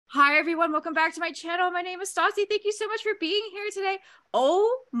Hi everyone, welcome back to my channel. My name is Stassi. Thank you so much for being here today.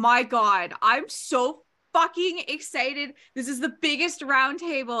 Oh my god, I'm so fucking excited. This is the biggest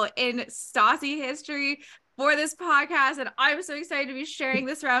roundtable in Stassi history for this podcast, and I'm so excited to be sharing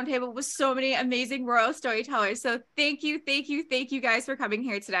this roundtable with so many amazing royal storytellers. So thank you guys for coming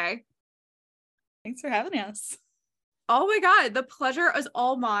here today. Thanks for having us. Oh my god, the pleasure is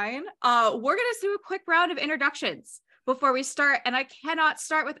all mine. We're gonna do a quick round of introductions before we start, and I cannot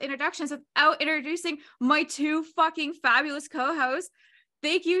start with introductions without introducing my two fucking fabulous co-hosts.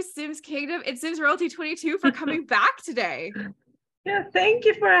 Thank you, Simskingdoms and Sims Royalty 22 for coming back today. Yeah, thank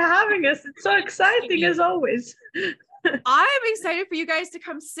you for having us. It's so exciting as always. I'm excited for you guys to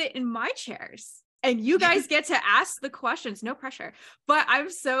come sit in my chairs and you guys get to ask the questions. No pressure, but I'm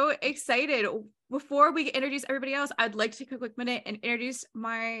so excited. Before we introduce everybody else, I'd like to take a quick minute and introduce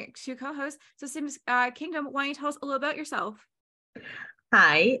my two co-hosts. So Sims Kingdom, why don't you tell us a little about yourself?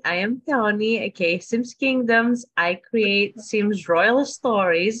 Hi, I am Tony, aka Simskingdoms. I create Sims royal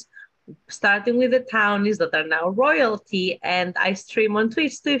stories, starting with the townies that are now royalty, and I stream on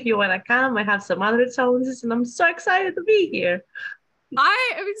Twitch too if you want to come. I have some other challenges, and I'm so excited to be here.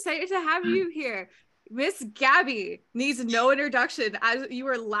 I am excited to have you here. Miss Gabby needs no introduction, as you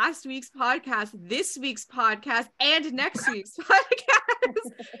were last week's podcast, this week's podcast, and next week's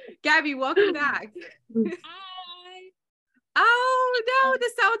podcast. Gabby, welcome back. Hi. Oh no,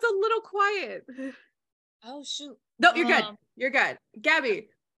 this sounds a little quiet. Oh shoot. No, you're good. You're good. Gabby,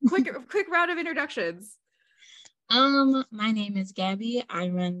 quick round of introductions. My name is Gabby. I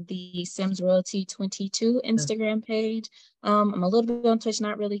run the Sims Royalty 22 Instagram page. I'm a little bit on Twitch,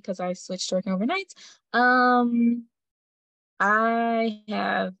 not really, because I switched to working overnight. I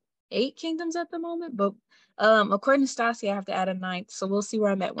have 8 kingdoms at the moment, but according to Stassi, I have to add a 9th, so we'll see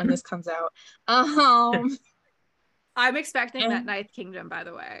where I'm at when this comes out. I'm expecting that 9th kingdom, by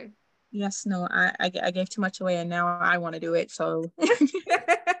the way. Yes, no, I gave too much away, and now I want to do it, so.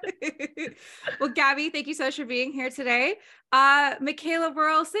 Well, Gabby, thank you so much for being here today. Michaela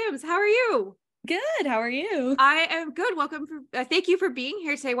Royal Sims, how are you? Good. How are you? I am good. Welcome. Thank you for being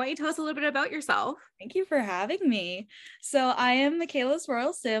here today. Why don't you tell us a little bit about yourself? Thank you for having me. So I am Michaela's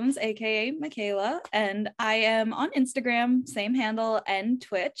Royal Sims, aka Michaela, and I am on Instagram, same handle, and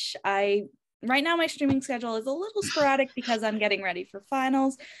Twitch. Right now my streaming schedule is a little sporadic because I'm getting ready for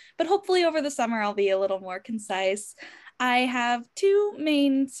finals, but hopefully over the summer I'll be a little more concise. I have 2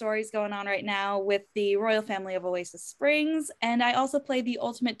 main stories going on right now with the royal family of Oasis Springs, and I also play the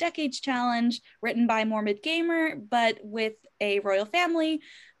Ultimate Decades Challenge written by Morbid Gamer, but with a royal family,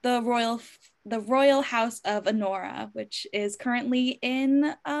 the Royal House of Honora, which is currently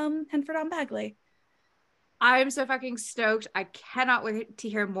in Henford on Bagley. I'm so fucking stoked. I cannot wait to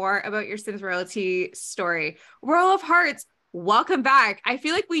hear more about your Sims Royalty story. Royalofharts, welcome back. I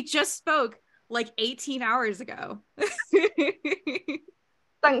feel like we just spoke like 18 hours ago.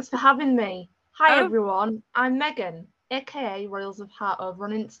 Thanks for having me. Hi everyone, I'm Megan, aka Royals of Heart over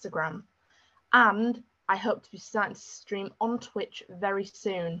on Instagram, and I hope to be starting to stream on Twitch very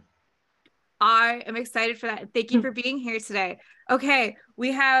soon. I am excited for that. Thank you for being here today. Okay,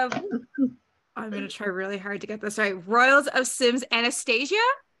 we have, I'm going to try really hard to get this right. Royalsofsimstanstaisia?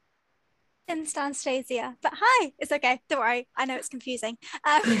 Stastaisia, but hi, it's okay, don't worry, I know it's confusing.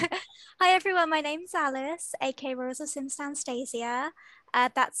 Hi everyone, my name's Alice, aka Royalsofsimstanstaisia.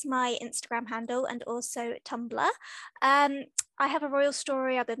 That's my Instagram handle and also Tumblr. I have a royal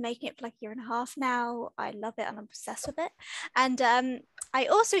story. I've been making it for like 1.5 years now. I love it and I'm obsessed with it. And I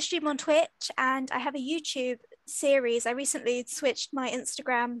also stream on Twitch and I have a YouTube series. I recently switched my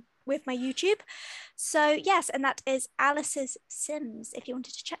Instagram with my YouTube. So yes, and that is Alice's Sims, if you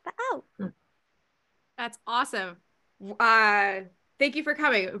wanted to check that out. That's awesome. Thank you for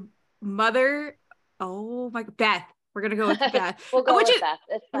coming. Beth. We're gonna go with Beth. We'll go with Beth.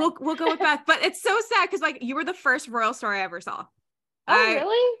 We'll go with Beth. But it's so sad because like you were the first royal story I ever saw. Oh,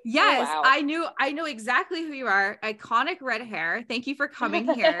 really? Yes, oh, wow. I know exactly who you are. Iconic red hair. Thank you for coming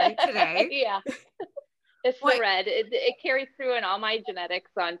here today. Yeah. It's the red. It carries through in all my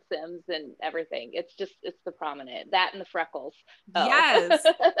genetics on Sims and everything. It's the prominent. That and the freckles. Oh. Yes.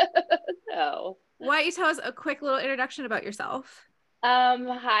 So. Why don't you tell us a quick little introduction about yourself?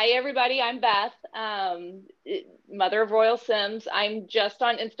 Hi everybody, I'm Beth, mother of Royal Sims. I'm just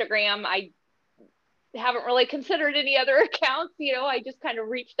on Instagram. I haven't really considered any other accounts. I just kind of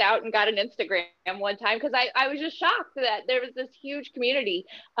reached out and got an Instagram one time because I was just shocked that there was this huge community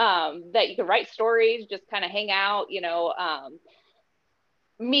that you could write stories, just kind of hang out,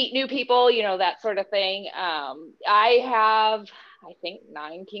 meet new people, that sort of thing. I have, I think,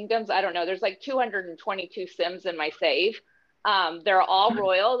 9 kingdoms. I don't know. There's like 222 Sims in my save. They're all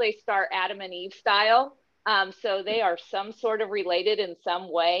royal. They start Adam and Eve style. So they are some sort of related in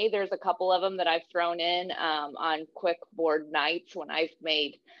some way. There's a couple of them that I've thrown in on quick board nights when I've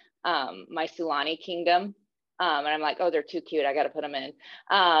made my Sulani kingdom. And I'm like, oh, they're too cute, I got to put them in,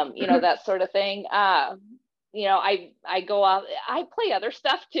 you know, that sort of thing. You know, I go out, I play other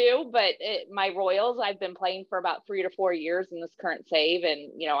stuff too, but my royals, I've been playing for about 3 to 4 years in this current save.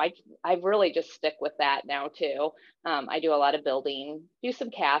 And, you know, I really just stick with that now too. I do a lot of building, do some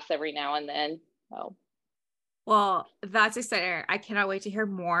casts every now and then. So. Well, that's exciting. I cannot wait to hear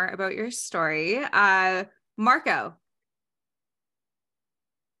more about your story. Marco.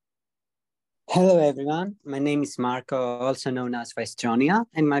 Hello, everyone. My name is Marco, also known as Vaestronia,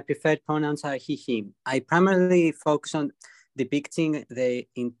 and my preferred pronouns are he, him. I primarily focus on depicting the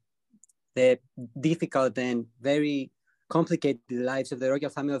difficult and very complicated lives of the royal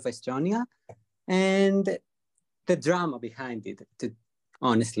family of Vaestronia and the drama behind it,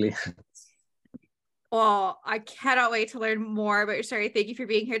 honestly. Well, I cannot wait to learn more about your story. Thank you for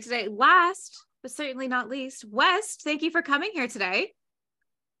being here today. Last, but certainly not least, Wes, thank you for coming here today.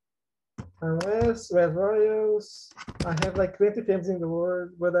 I'm Wes Royals. I have like 20 families in the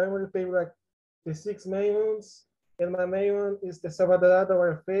world, but I only pay like the 6 main ones. And my main one is the Salvadorada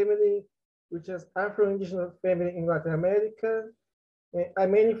Royal family, which is Afro-Indigenous family in Latin America. And I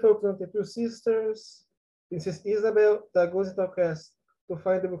mainly focus on the 2 sisters, Princess Isabel, that goes into quest to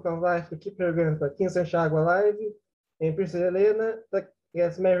find the Book of Life to keep her grandpa, King Santiago, alive, and Princess Helena, that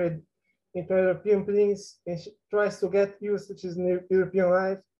gets married into a European prince, and she tries to get used to his new European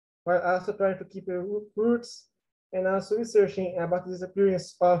life, while also trying to keep her roots, and also researching about the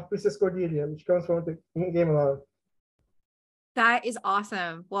disappearance of Princess Cordelia, which comes from the game lore. That is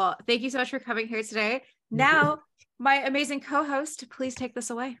awesome. Well, thank you so much for coming here today. Now, my amazing co-host, please take this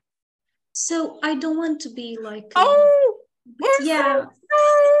away. So I don't want to be like... yeah.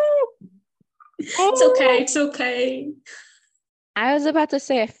 It's okay. It's okay. I was about to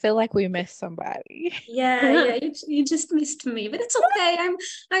say, I feel like we missed somebody. Yeah, you just missed me, but it's okay.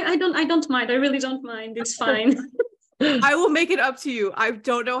 I don't mind. I really don't mind. It's fine. I will make it up to you. I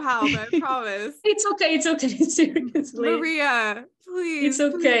don't know how, but I promise. It's okay. Seriously. Maria, please.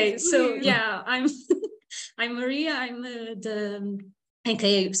 It's okay. Please. So yeah, I'm Maria. I'm the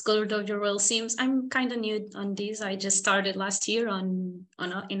aka Scholar of your Royal Sims. I'm kind of new on this. I just started last year in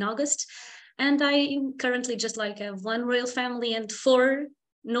August. And I currently just like have 1 royal family and 4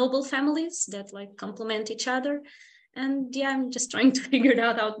 noble families that like complement each other. And yeah, I'm just trying to figure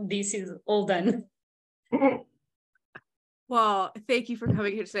out how this is all done. Well, thank you for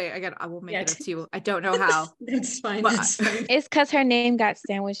coming here today. Again, I will make it up to you. I don't know how. That's fine. It's because her name got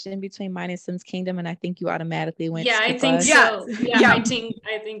sandwiched in between mine and Simskingdom, and I think you automatically went. Yeah, I think so. Yeah, I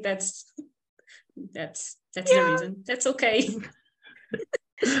think that's the reason. That's okay.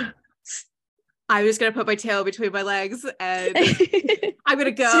 I'm just gonna put my tail between my legs and I'm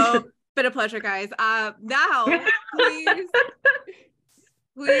gonna go. Been a pleasure, guys. Now,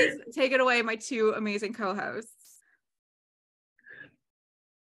 please take it away, my 2 amazing co-hosts.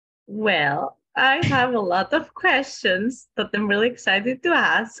 Well, I have a lot of questions that I'm really excited to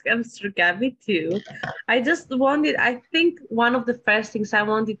ask. I'm sure Gabby too. I think one of the first things I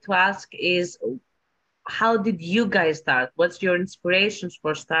wanted to ask is, how did you guys start? What's your inspirations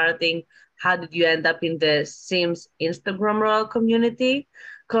for starting? How did you end up in the Sims Instagram royal community?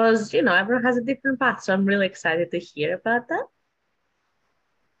 Because, you know, everyone has a different path. So I'm really excited to hear about that.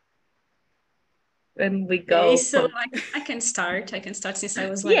 And we go. Okay, so I can start since I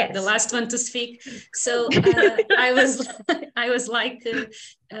was like the last one to speak. So I was like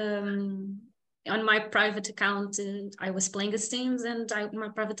on my private account, I was playing the Sims, and on my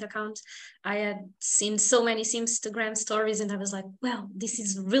private account, I had seen so many Simstagram stories, and I was like, well, this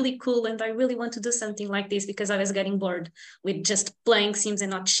is really cool, and I really want to do something like this, because I was getting bored with just playing Sims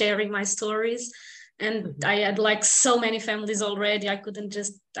and not sharing my stories. And I had like so many families already. I couldn't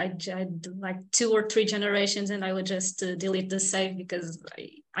just, I had like 2 or 3 generations, and I would just delete the save because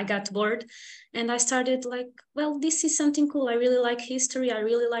I got bored. And I started like, well, this is something cool. I really like history. I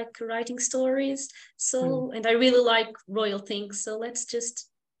really like writing stories. So, and I really like royal things. So let's just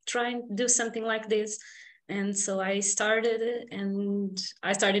try and do something like this. And so I started, and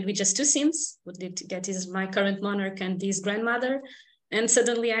I started with just 2 Sims. What did get is my current monarch and his grandmother. And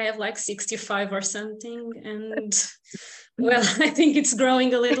suddenly I have like 65 or something. And well, I think it's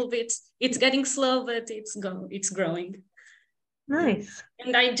growing a little bit. It's getting slow, but it's growing. Nice.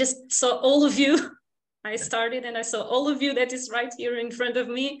 And I just saw all of you. I started and I saw all of you that is right here in front of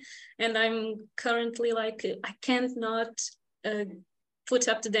me. And I'm currently like, I can't not put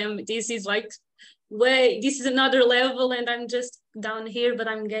up to them. This is like this is another level and I'm just down here, but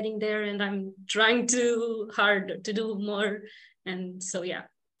I'm getting there and I'm trying too hard to do more. And so, yeah,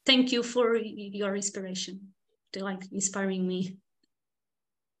 thank you for your inspiration, to like inspiring me.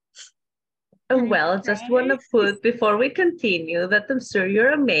 Well, just want to put before we continue that I'm sure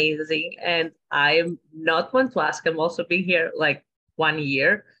you're amazing. And I'm not one to ask. I'm also been here like 1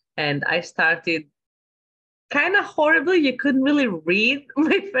 year and I started kind of horribly. You couldn't really read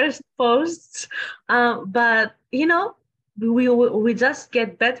my first posts. But, you know, we just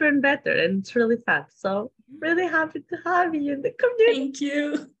get better and better and it's really fun. So really happy to have you in the community. Thank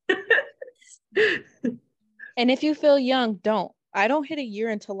you. And if you feel young, don't. I don't hit a year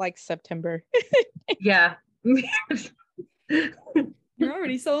until like September. Yeah. You're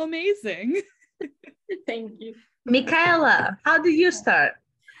already so amazing. Thank you. Michaela, how did you start?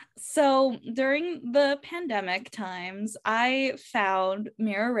 So during the pandemic times, I found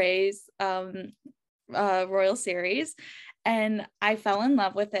Mira Ray's Royal series and I fell in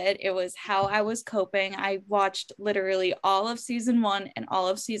love with it. It was how I was coping. I watched literally all of season 1 and all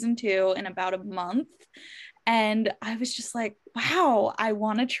of season 2 in about a month. And I was just like, wow, I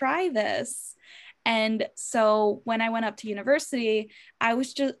want to try this. And so when I went up to university, I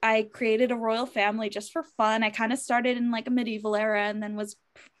created a royal family just for fun. I kind of started in like a medieval era and then was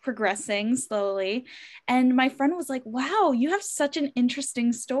progressing slowly. And my friend was like, wow, you have such an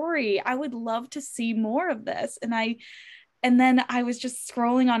interesting story. I would love to see more of this. And then I was just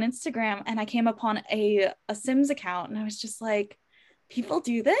scrolling on Instagram and I came upon a Sims account and I was just like, people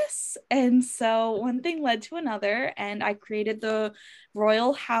do this. And so one thing led to another and I created the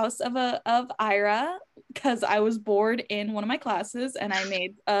royal house of Ira because I was bored in one of my classes and I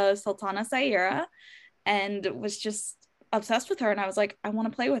made Sultana Saira and was just obsessed with her and I was like, I want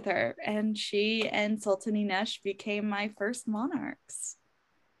to play with her. And she and Sultan Inesh became my first monarchs.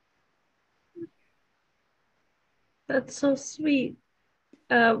 That's so sweet.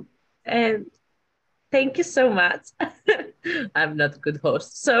 And thank you so much. I'm not a good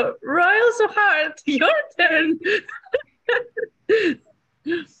host. So, Royalsofharts, your turn.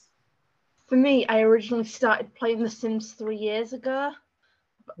 For me, I originally started playing The Sims 3 years ago,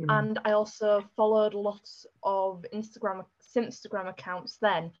 and I also followed lots of Simstagram accounts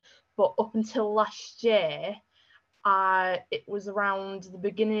then. But up until last year, it was around the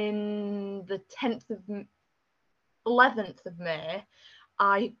beginning, the 11th of May,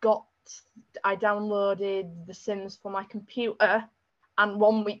 I downloaded The Sims for my computer, and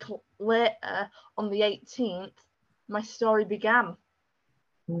 1 week later, on the 18th, my story began.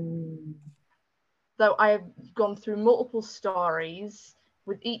 So I've gone through multiple stories.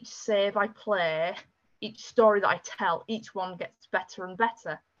 With each save I play, each story that I tell, each one gets better and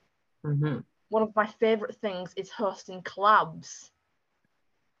better. Mm-hmm. One of my favourite things is hosting collabs.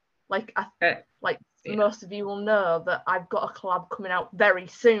 Most of you will know that I've got a collab coming out very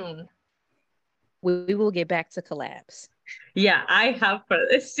soon. We will get back to collabs. Yeah, I have.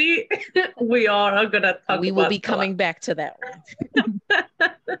 See, we are going to talk. We will be coming back to that one.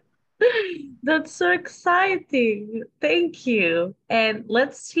 That's so exciting. Thank you. And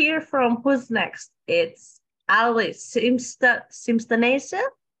let's hear from who's next. It's Alice Simstanstaisia.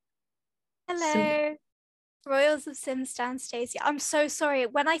 Hello. Royalsofsimstanstaisia. I'm so sorry.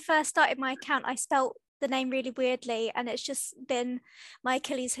 When I first started my account, I spelt the name really weirdly, and it's just been my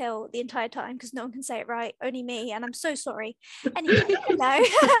Achilles heel the entire time because no one can say it right, only me, and I'm so sorry. Anyway, hello.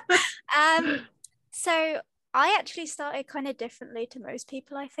 So I actually started kind of differently to most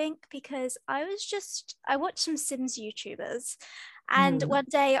people, I think, because I watched some Sims YouTubers, and one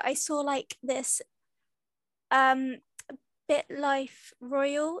day I saw like this BitLife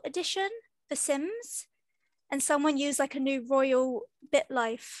Royal edition for Sims, and someone used like a new Royal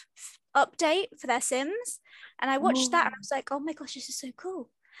BitLife update for their Sims, and I watched that and I was like, oh my gosh, this is so cool.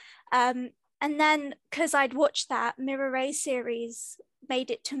 And then because I'd watched that, Mira Ray series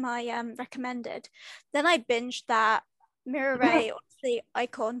made it to my recommended. Then I binged that. Mira Ray, the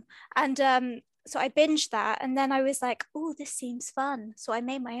icon, and so I binged that, and then I was like, oh, this seems fun, so I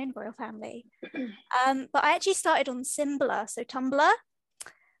made my own royal family. But I actually started on Simbler, so Tumblr,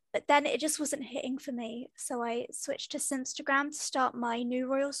 but then it just wasn't hitting for me, so I switched to Simstagram to start my new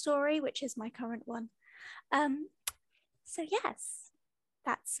royal story, which is my current one. So yes,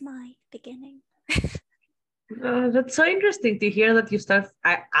 that's my beginning. That's so interesting to hear that you start.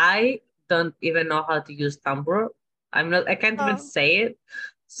 I don't even know how to use Tumblr. I can't even say it.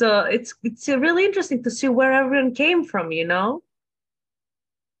 So it's really interesting to see where everyone came from, you know.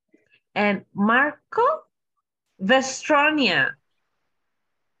 And Marco-Vaestronia.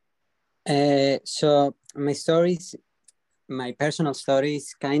 So my My personal story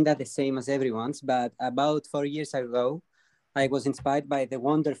is kind of the same as everyone's, but about 4 years ago, I was inspired by the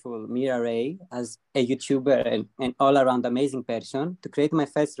wonderful Mira Ray as a YouTuber and all-around amazing person to create my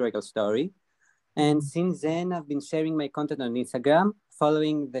first royal story. And since then, I've been sharing my content on Instagram,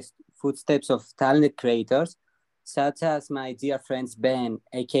 following the footsteps of talented creators, such as my dear friends Ben,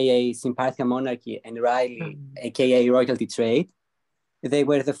 aka Sympathia Monarchy, and Riley, aka Royalty Trade. They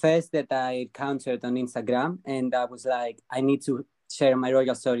were the first that I encountered on Instagram, and I was like, I need to share my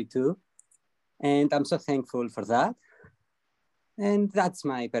royal story too. And I'm so thankful for that. And that's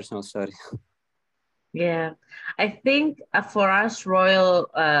my personal story. Yeah, I think for us royal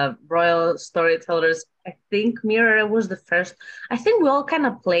storytellers, I think Mirror was the first. I think we all kind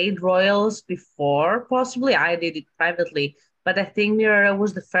of played royals before. Possibly I did it privately, but I think Mirror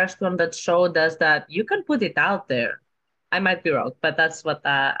was the first one that showed us that you can put it out there. I might be wrong, but that's what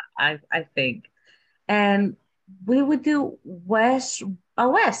I think. And we would do West,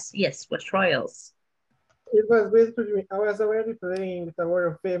 yes, West Royals. It was basically me. I was already playing with a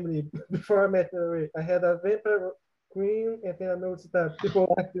royal family before I met her. I had a vampire queen, and then I noticed that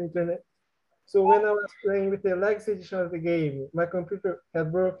people liked the internet. So when I was playing with the legacy edition of the game, my computer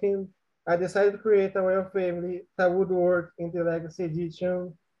had broken. I decided to create a royal family that would work in the legacy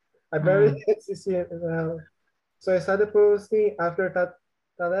edition. I barely had CC now. So I started posting after that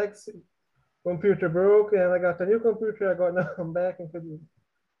the legacy computer broke, and I got a new computer. I got now I'm back into the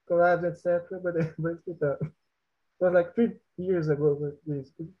collabs, etc. But it breaks it up. It was like 3 years ago,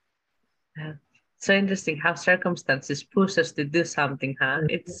 basically. Yeah. So interesting how circumstances push us to do something, huh?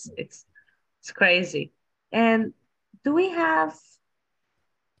 It's crazy. And do we have?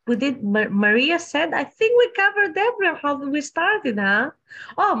 We did. Maria said, I think we covered Deborah. How we started, huh?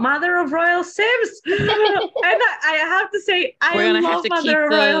 Oh, Mother of Royal Sims. And I have to say, We're gonna love have to Mother of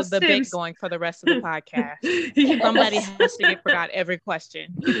Royal keep the bit going for the rest of the podcast. Yes. Somebody has to get forgot every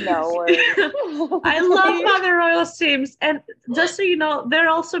question. No worries. I love Mother Royal Sims, and just so you know, they're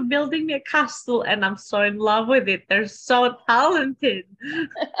also building me a castle, and I'm so in love with it. They're so talented.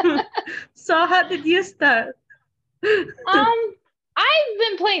 So how did you start? I've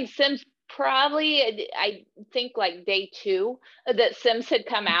been playing Sims probably, I think like day 2 that Sims had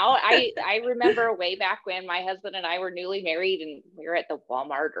come out. I remember way back when my husband and I were newly married and we were at the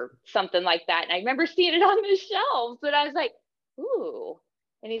Walmart or something like that. And I remember seeing it on the shelves and I was like, ooh.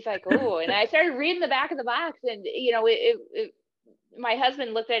 And he's like, ooh. And I started reading the back of the box and, you know, my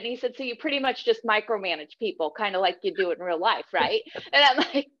husband looked at it and he said, so you pretty much just micromanage people, kind of like you do in real life, right? And I'm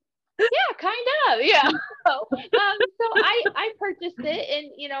like, yeah, kind of, yeah. So I purchased it,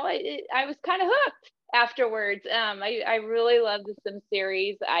 and you know, I was kind of hooked afterwards. I really love the Sims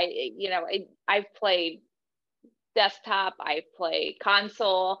series. I've played desktop, I play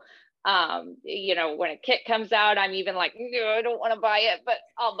console. You know, when a kit comes out, I'm even like, no, I don't want to buy it, but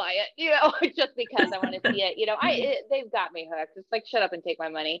I'll buy it, you know, just because I want to see it. You know, they've got me hooked. It's like, shut up and take my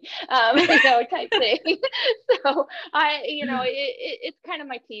money, you know, type thing. So you know, it's kind of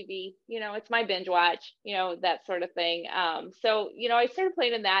my TV, you know, it's my binge watch, you know, that sort of thing. So, you know, I started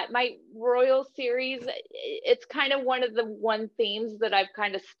playing in that. My Royal series, it's kind of one of the themes that I've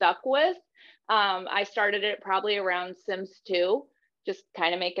kind of stuck with. I started it probably around Sims 2. Just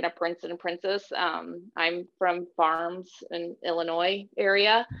kind of making a prince and a princess. I'm from farms in Illinois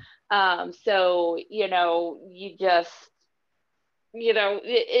area. So, you know, you just, you know,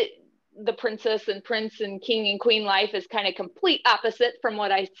 the princess and prince and king and queen life is kind of complete opposite from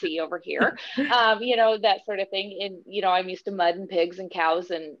what I see over here. You know, that sort of thing. And, you know, I'm used to mud and pigs and cows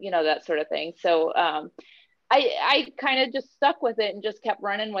and, you know, that sort of thing. So, I kind of just stuck with it and just kept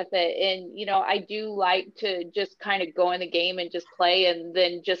running with it. And, you know, I do like to just kind of go in the game and just play and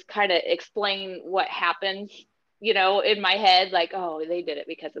then just kind of explain what happens, you know, in my head, like, oh, they did it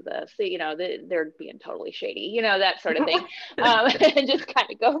because of this, you know, they're being totally shady, you know, that sort of thing. And just kind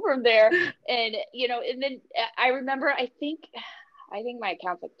of go from there. And, you know, and then I remember, I think my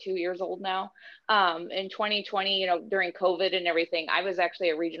account's like 2 years old now. In 2020, you know, during COVID and everything, I was actually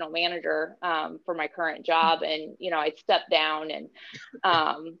a regional manager for my current job. And, you know, I stepped down and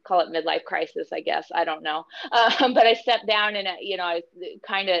call it midlife crisis, I guess. I don't know. But I stepped down and, you know, I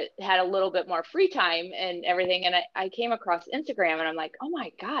kind of had a little bit more free time and everything. And I came across Instagram and I'm like, oh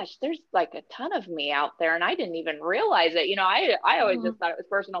my gosh, there's like a ton of me out there. And I didn't even realize it. You know, I always just thought it was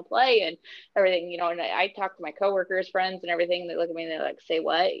personal play and everything, you know, and I talked to my coworkers, friends and everything. They look at me and they're like, say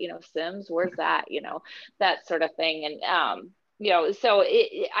what, you know, Sims, where's that, you know, that sort of thing. And so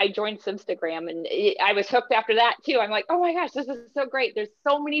I joined Simstagram, and I was hooked after that too. I'm like, oh my gosh, this is so great. There's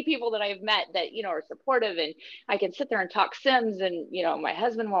so many people that I've met that, are supportive, and I can sit there and talk Sims, and, my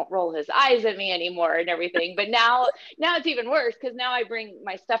husband won't roll his eyes at me anymore and everything. But now it's even worse, because now I bring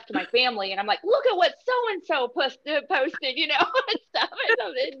my stuff to my family, and I'm like, look at what so-and-so posted, and stuff.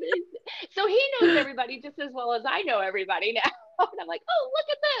 So he knows everybody just as well as I know everybody now. And I'm like, oh, look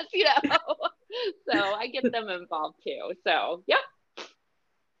at this, So I get them involved too. So, yeah.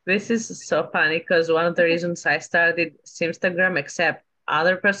 This is so funny, because one of the reasons I started Simstagram, except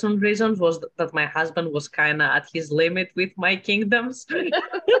other personal reasons, was that my husband was kind of at his limit with my kingdoms.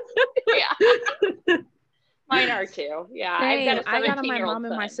 Yeah. Mine are too. Yeah. Same. I got on my mom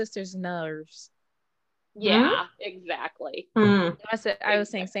and my son. sister's nerves. Yeah, exactly. Mm. I was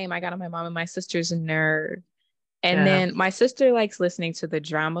saying same. I got on my mom and my sister's nerve. And then my sister likes listening to the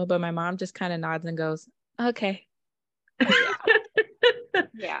drama, but my mom just kind of nods and goes, okay.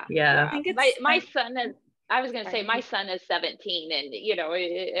 Yeah. My son is, I was going to say, my son is 17, and,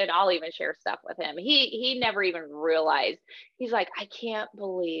 and I'll even share stuff with him. He never even realized. He's like, I can't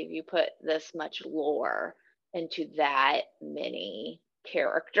believe you put this much lore into that many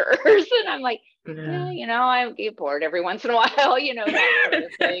characters. And I'm like, yeah, I get bored every once in a while, that sort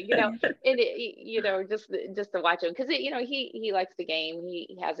of thing, and just to watch him, because he likes to game.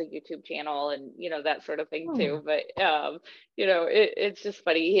 He has a YouTube channel, and that sort of thing too. But it's just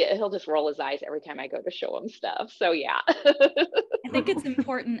funny. He'll just roll his eyes every time I go to show him stuff. So yeah. I think it's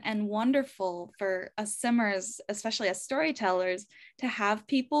important and wonderful for us simmers, especially as storytellers, to have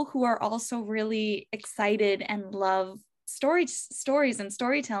people who are also really excited and love stories and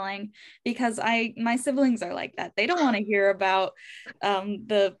storytelling, because my siblings are like that. They don't want to hear about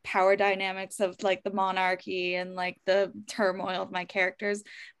the power dynamics of like the monarchy and like the turmoil of my characters.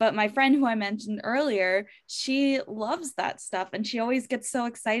 But my friend who I mentioned earlier, she loves that stuff, and she always gets so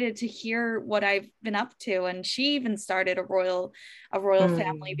excited to hear what I've been up to. And she even started a royal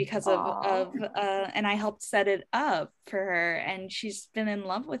family because of and I helped set it up for her, and she's been in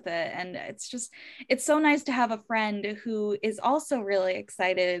love with it. And it's so nice to have a friend who is also really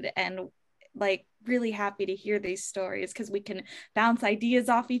excited and like really happy to hear these stories, because we can bounce ideas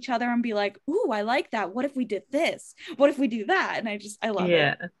off each other and be like, ooh, I like that. What if we did this? What if we do that? And I love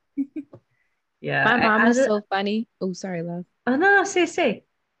it. Yeah. My mom is so funny. Oh, sorry, love. Oh, no, say.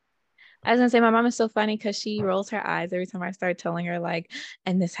 I was gonna say, my mom is so funny because she rolls her eyes every time I start telling her like,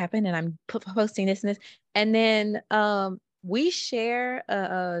 and this happened, and I'm posting this and this. And then we share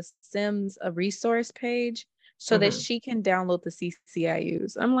a Sims resource page so that she can download the CC I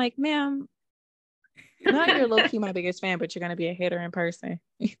use. I'm like, ma'am, not you're low-key my biggest fan, but you're gonna be a hater in person.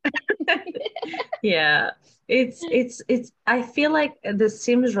 Yeah, it's I feel like the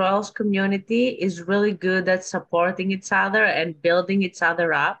Sims Royals community is really good at supporting each other and building each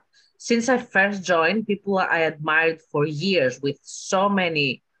other up. Since I first joined, people I admired for years with so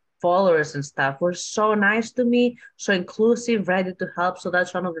many followers and stuff were so nice to me, so inclusive, ready to help. So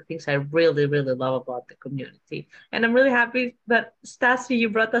that's one of the things I really, really love about the community. And I'm really happy that Stassi, you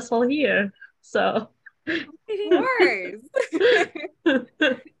brought us all here. So of course.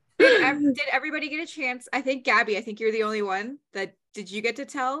 Did everybody get a chance? I think Gabby, you're the only one that did you get to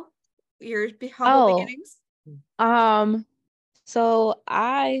tell your humble beginnings? So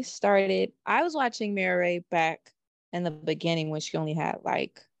I was watching Mira back in the beginning when she only had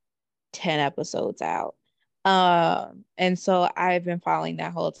like 10 episodes out. And so I've been following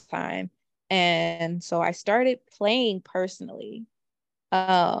that whole time. And so I started playing personally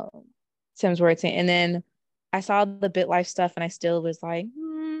Sims World 10. And then I saw the BitLife stuff and I still was like,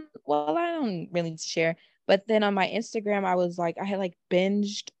 well, I don't really need to share. But then on my Instagram, I had like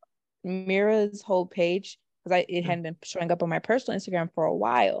binged Mira's whole page because it hadn't been showing up on my personal Instagram for a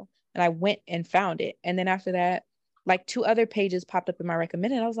while. And I went and found it. And then after that, like 2 other pages popped up in my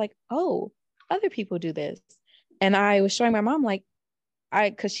recommended. I was like, oh, other people do this. And I was showing my mom, like,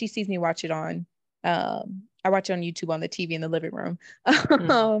 because she sees me watch it on, I watch it on YouTube on the TV in the living room.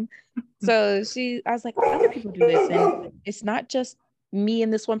 So I was like, other people do this. And it's not just me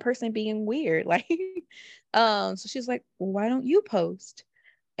and this one person being weird. Like, so she's like, well, why don't you post?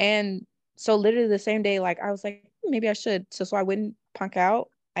 And so literally the same day, like, I was like, maybe I should. So I wouldn't punk out.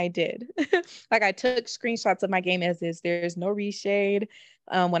 I did. Like, I took screenshots of my game as is. There's no reshade.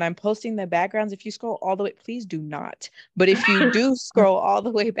 When I'm posting the backgrounds, if you scroll all the way, please do not. But if you do scroll all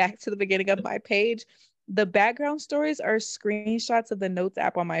the way back to the beginning of my page, the background stories are screenshots of the notes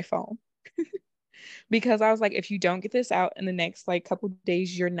app on my phone. Because I was like, if you don't get this out in the next like couple of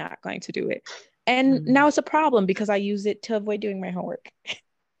days, you're not going to do it. And now it's a problem because I use it to avoid doing my homework.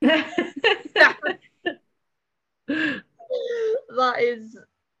 That is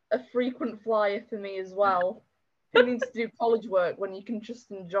a frequent flyer for me as well. Who needs to do college work when you can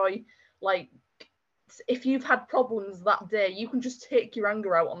just enjoy, like, if you've had problems that day, you can just take your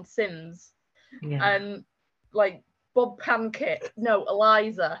anger out on Sims. Yeah. And like Bob Pancake, no,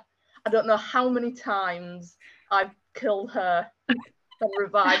 Eliza. I don't know how many times I've killed her and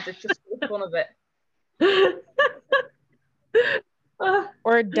revived her just for the fun of it.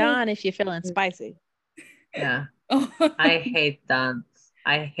 Or Don if you're feeling spicy. Yeah. I hate Don.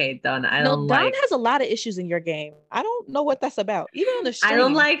 I hate Don. I No, don't Don like. has a lot of issues in your game. I don't know what that's about. Even on the stream. I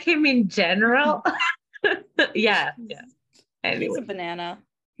don't like him in general. Yeah. Anyway. He's a banana.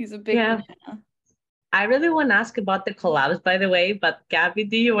 He's a big banana. I really want to ask about the collabs, by the way, but Gabby,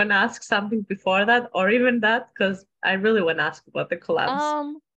 do you want to ask something before that or even that? Because I really want to ask about the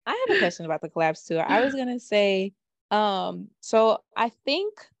collabs. I have a question about the collabs too. I was gonna say, so I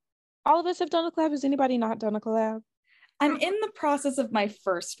think all of us have done a collab. Has anybody not done a collab? I'm in the process of my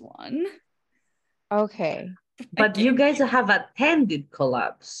first one. Okay. But you guys have attended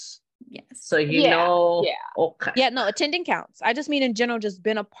collabs. Yes. So you know. Yeah. Okay. Yeah, no, attending counts. I just mean in general, just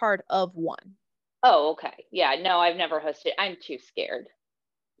been a part of one. Oh, okay. Yeah, no, I've never hosted. I'm too scared.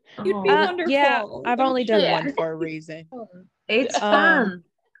 You'd be wonderful. Yeah, I've only done one for a reason. It's fun.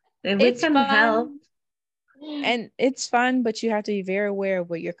 And we can help. And it's fun, but you have to be very aware of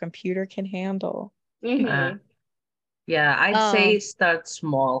what your computer can handle. Mm-hmm. Yeah, I'd say start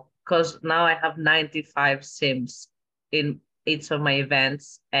small because now I have 95 Sims in each of my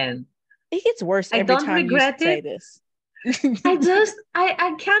events, and it gets worse every time you say this.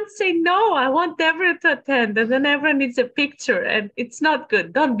 I can't say no. I want everyone to attend, and then everyone needs a picture, and it's not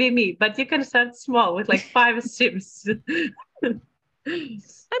good. Don't be me, but you can start small with like 5 Sims. I'm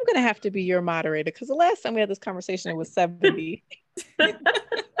gonna have to be your moderator because the last time we had this conversation it was 70.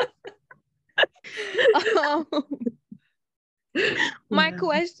 My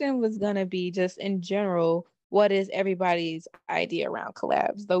question was gonna be just in general, what is everybody's idea around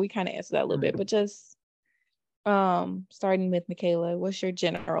collabs? Though we kind of answered that a little bit, but just starting with Michaela, what's your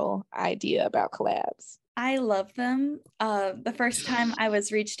general idea about collabs? I love them. The first time I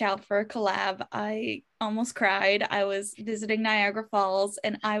was reached out for a collab, I almost cried. I was visiting Niagara Falls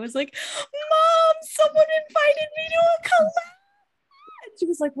and I was like, Mom, someone invited me to a collab. And she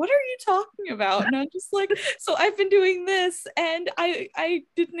was like, what are you talking about? And I'm just like, so I've been doing this and I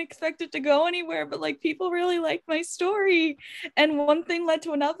didn't expect it to go anywhere, but like people really liked my story. And one thing led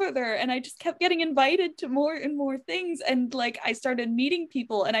to another and I just kept getting invited to more and more things. And like I started meeting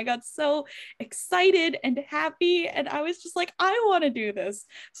people and I got so excited and happy. And I was just like, I want to do this.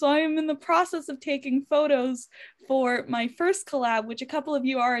 So I am in the process of taking photos for my first collab, which a couple of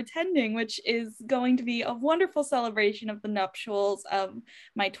you are attending, which is going to be a wonderful celebration of the nuptials of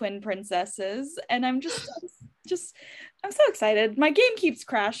my twin princesses. And I'm so excited. My game keeps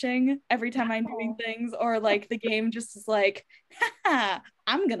crashing every time I'm doing things, or like the game just is like,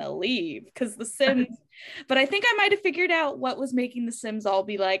 I'm gonna leave because the Sims. But I think I might have figured out what was making the Sims all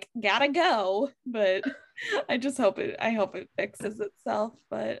be like, gotta go. But I hope it fixes itself.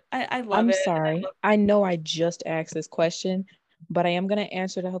 But I love it. I'm sorry. I know I just asked this question, but I am gonna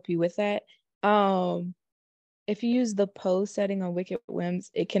answer to help you with that. If you use the pose setting on Wicked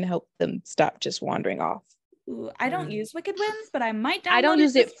Whims, it can help them stop just wandering off. Ooh, I don't use Wicked Whims, but I might download I don't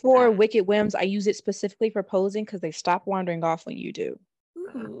use it for Wicked Whims. I use it specifically for posing because they stop wandering off when you do.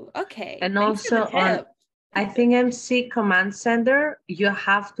 Ooh, okay. And Thanks also on, I think MC Command Center, you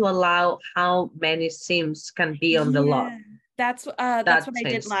have to allow how many Sims can be on the lot. That's what I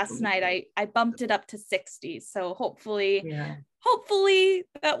did last night. I bumped it up to 60. So hopefully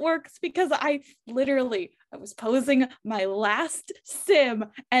that works because I was posing my last Sim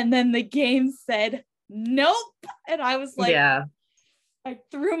and then the game said nope. And I was like, I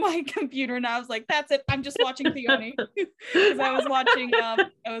threw my computer and I was like, that's it. I'm just watching Theoni. Because I was watching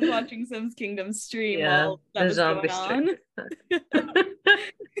Simskingdoms stream while that was going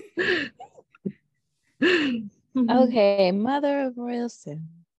on. Okay, Mother of Royal Sims.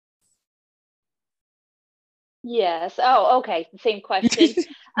 Yes. Oh, okay. Same question.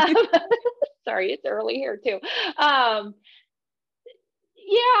 Sorry, it's early here too.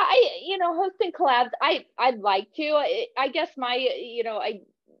 Yeah, hosting collabs, I'd like to. I guess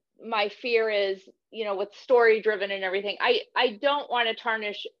my fear is, with story driven and everything, I don't want to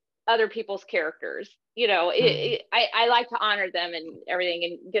tarnish other people's characters. I like to honor them and everything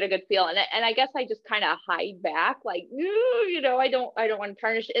and get a good feel. And I guess I just kind of hide back, like, I don't want to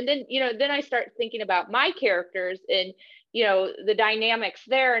tarnish. And then, then I start thinking about my characters and, the dynamics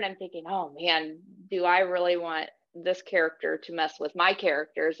there. And I'm thinking, oh man, do I really want this character to mess with my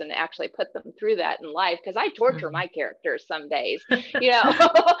characters and actually put them through that in life, because I torture my characters some days, you know.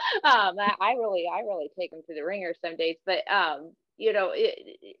 I really take them through the ringer some days, but you know,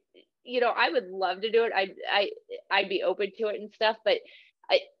 I would love to do it. I'd be open to it and stuff, but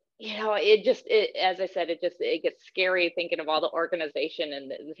as I said, it gets scary thinking of all the organization and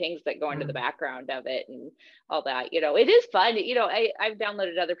the things that go into the background of it and all that. You know, it is fun. You know, I've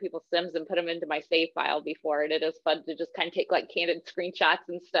downloaded other people's Sims and put them into my save file before, and it is fun to just kind of take like candid screenshots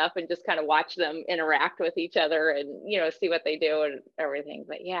and stuff and just kind of watch them interact with each other and, you know, see what they do and everything.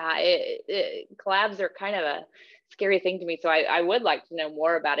 But yeah, collabs are kind of a scary thing to me. So I would like to know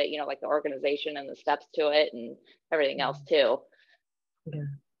more about it, you know, like the organization and the steps to it and everything else too. Yeah.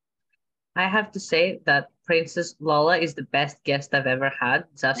 I have to say that Princess Lola is the best guest I've ever had,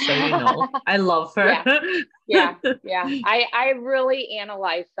 just so you know. I love her. Yeah. I really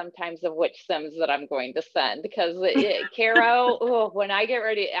analyze sometimes of which Sims that I'm going to send, because Caro, when I get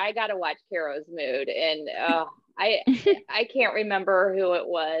ready, I got to watch Caro's mood. And I can't remember who it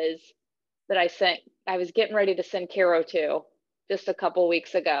was that I was getting ready to send Caro to just a couple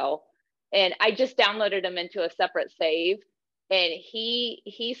weeks ago. And I just downloaded him into a separate save. And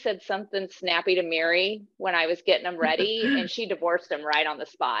he said something snappy to Mary when I was getting him ready, and she divorced him right on the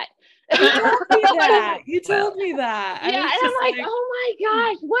spot. You told me that. Yeah, and I'm like, oh my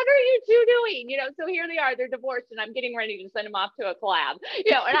gosh, what are you two doing? You know, so here they are, they're divorced, and I'm getting ready to send them off to a collab.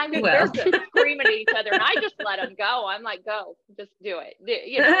 You know, and I'm just they're screaming at each other, and I just let them go. I'm like, go, just do it.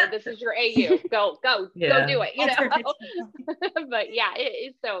 You know, this is your AU. Go do it. You know. But yeah,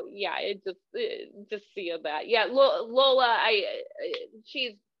 it just seeing that. Yeah, Lola,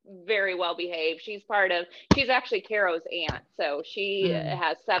 she's very well behaved. She's actually Caro's aunt, so she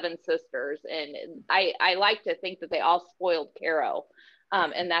has 7 sisters, and I like to think that they all spoiled Caro,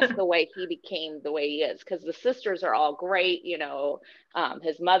 and that's the way he became the way he is, because the sisters are all great, you know.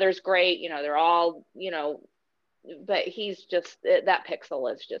 His mother's great, you know, they're all, you know, but he's just, that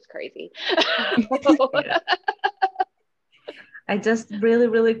pixel is just crazy. I just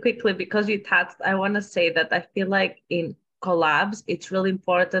really quickly, because you touched, I want to say that I feel like in collabs, it's really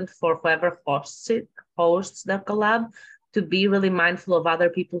important for whoever hosts the collab to be really mindful of other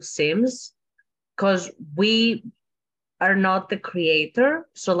people's Sims, because we are not the creator.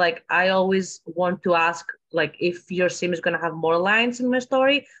 So like, I always want to ask, like, if your Sim is going to have more lines in my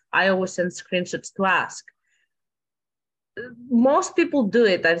story, I always send screenshots to ask. Most people do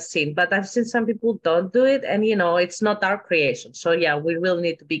it, I've seen, but I've seen some people don't do it, and you know, it's not our creation. So yeah, we really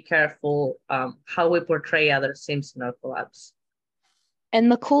need to be careful how we portray other Sims in our collabs. And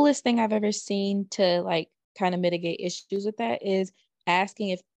the coolest thing I've ever seen to like kind of mitigate issues with that is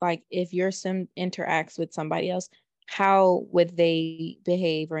asking if your Sim interacts with somebody else, how would they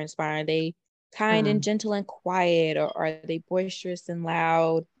behave or inspire? Are they kind and gentle and quiet, or are they boisterous and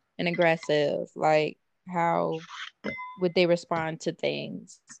loud and aggressive? Like, how would they respond to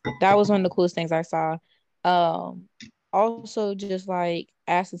things? That was one of the coolest things I saw. Also just like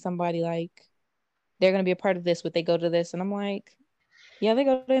asking somebody like, they're going to be a part of this, would they go to this? And I'm like, yeah, they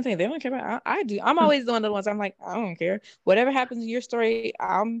go to anything. They don't care about I do. I'm always one of the ones, I'm like, I don't care. Whatever happens in your story,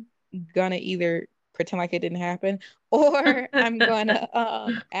 I'm gonna either pretend like it didn't happen, or I'm gonna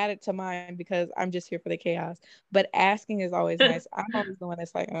add it to mine, because I'm just here for the chaos. But asking is always nice. I'm always the one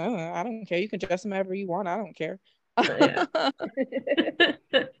that's like, oh, I don't care. You can dress them however you want. I don't care.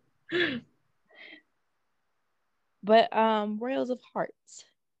 But Royals of Hearts.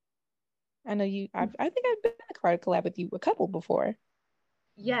 I know you. I think I've been a card collab with you a couple before.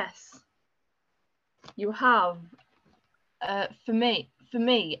 Yes, you have. For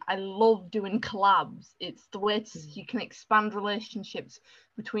me, I love doing collabs. It's the way you can expand relationships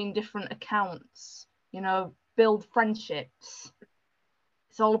between different accounts. You know, build friendships.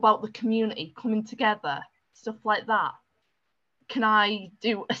 It's all about the community coming together, stuff like that. Can I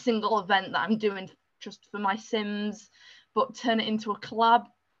do a single event that I'm doing just for my Sims, but turn it into a collab?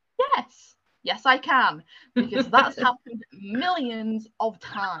 Yes, I can, because that's happened millions of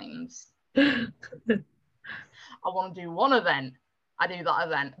times. I want to do one event, I do that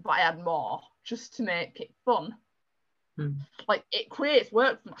event, but I add more just to make it fun. Like, it creates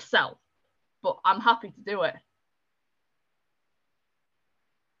work for myself, but I'm happy to do it.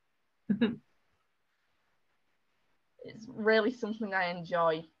 It's really something I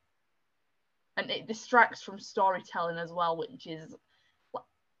enjoy, and it distracts from storytelling as well, which is,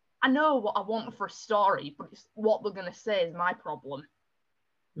 I know what I want for a story, but it's what they're going to say is my problem.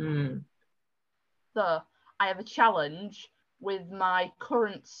 So I have a challenge with my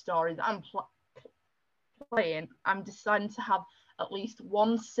current story that I'm playing. I'm deciding to have at least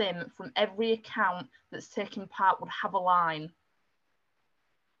one sim from every account that's taking part would have a line.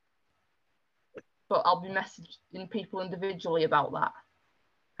 But I'll be messaging people individually about that.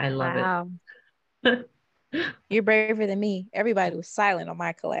 I love Wow. You're braver than me. Everybody was silent on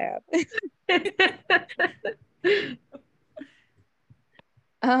my collab. it.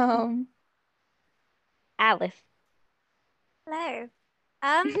 Alice. Hello.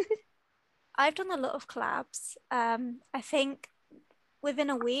 I've done a lot of collabs. I think within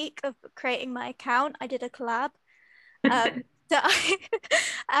a week of creating my account, I did a collab.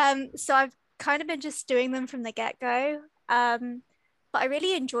 So I've kind of been just doing them from the get-go. But I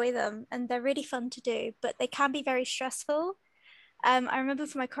really enjoy them and they're really fun to do, but they can be very stressful. I remember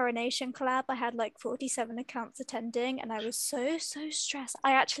for my coronation collab, I had like 47 accounts attending and I was so stressed.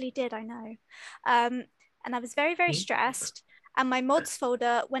 I actually did, I know. And I was very stressed. And my mods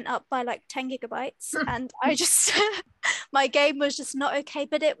folder went up by like 10 gigabytes and I just, my game was just not okay,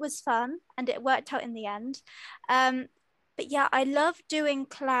 but it was fun and it worked out in the end. But yeah, I love doing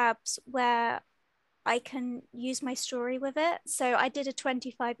collabs where I can use my story with it. So I did a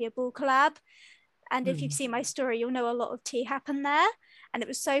 25-year ball collab. And if you've seen my story, you'll know a lot of tea happened there. And it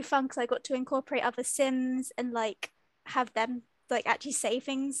was so fun because I got to incorporate other Sims and like have them like actually say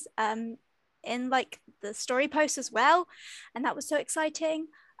things in like the story post as well. And that was so exciting.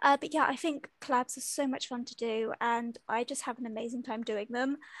 But yeah, I think collabs are so much fun to do and I just have an amazing time doing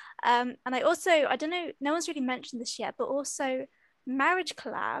them. And I also, I don't know, no one's really mentioned this yet, but also marriage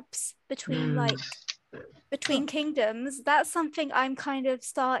collabs between kingdoms. That's something I'm kind of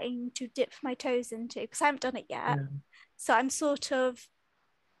starting to dip my toes into because I haven't done it yet. So I'm sort of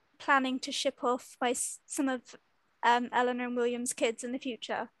planning to ship off some of Eleanor and William's kids in the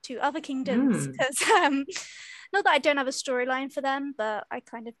future to other kingdoms because not that I don't have a storyline for them, but I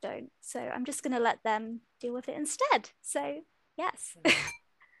kind of don't. So I'm just going to let them deal with it instead. So yes.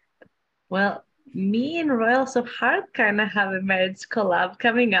 Well, me and Royals of Heart kind of have a marriage collab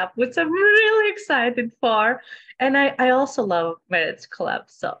coming up, which I'm really excited for. And I also love marriage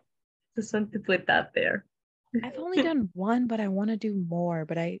collabs, so just want to put that there. I've only done one, but I want to do more.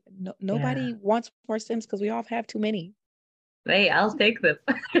 But nobody wants more Sims because we all have too many. Hey, I'll take them.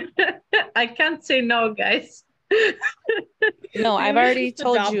 I can't say no, guys. No, I've already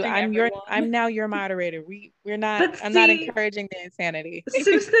told you. I'm now your moderator. We're not. I'm not encouraging the insanity.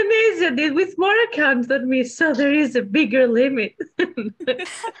 Simstanesia did with more accounts than me, so there is a bigger limit. You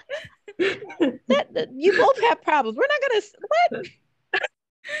both have problems. We're not gonna. What?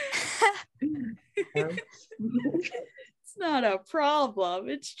 It's not a problem.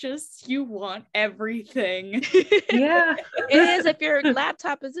 It's just you want everything. Yeah, it is. If your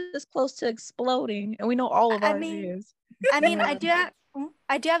laptop is this close to exploding, and we know all of ours is.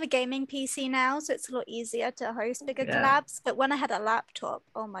 I do have a gaming PC now, so it's a lot easier to host bigger collabs. But when I had a laptop,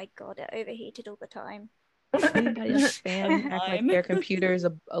 oh my god, it overheated all the time. Anybody fan act like their computer is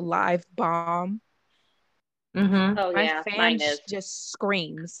a live bomb? Oh My yeah, fan mine is. just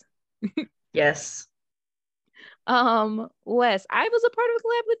screams. Yes. Wes, I was a part of a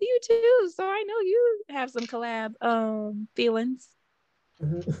collab with you too, so I know you have some collab feelings.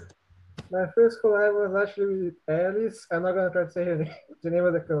 My first collab was actually with Alice. I'm not gonna try to say her name, the name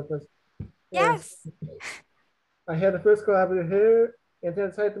of the company. Yes. I had the first collab with her, and then I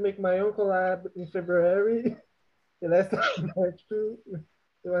decided to make my own collab in February. The last time March too.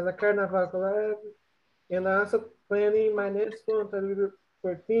 It was a carnival collab, and I'm also planning my next one that will be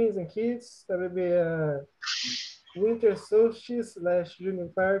for teens and kids. That will be a winter solstice /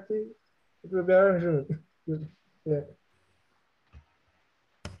 June party. It will be around June. Yeah.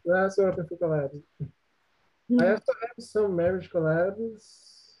 That's what I'm for collabs. I also have some marriage collabs.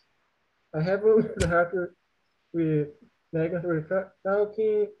 I have one with Harper with Megan for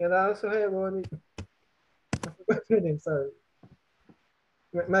talking, and I also have one. I forgot her name. Sorry,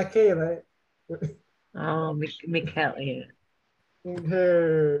 Michaela. Oh, Michaela. Yeah. In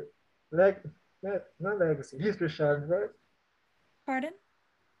her not legacy, history challenge, right? Pardon?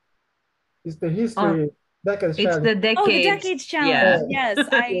 It's the history decades it's challenge. the decades. Oh, the decades challenge. Yeah.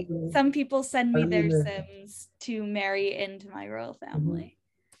 Yes, some people send me their Sims to marry into my royal family.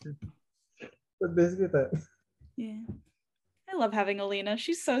 But basically that. Yeah, I love having Alina.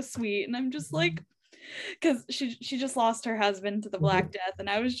 She's so sweet, and I'm just like, because she just lost her husband to the Black Death, and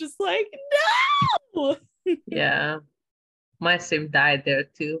I was just like, no. Yeah, my sim died there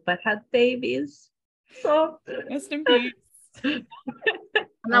too, but had babies. So rest in peace.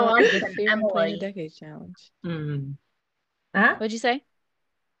 No, I sent sent playing the Emily. decades challenge. Huh? What'd you say?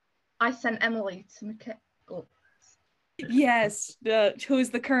 I sent Emily to Michaela. Yes,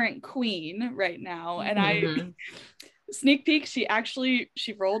 who's the current queen right now, and sneak peek, she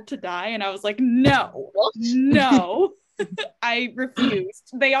rolled to die, and I was like, no, no. I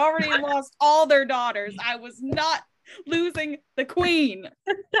refused. They already lost all their daughters. I was not losing the queen.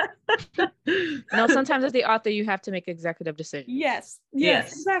 No, sometimes as the author, you have to make executive decisions. Yes,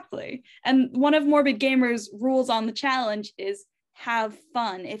 exactly. And one of Morbid Gamer's rules on the challenge is have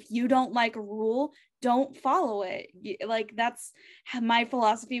fun. If you don't like a rule, don't follow it. Like, that's my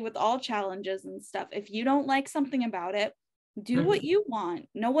philosophy with all challenges and stuff. If you don't like something about it, do what you want.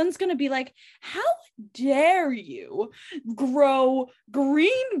 No one's gonna be like, how dare you grow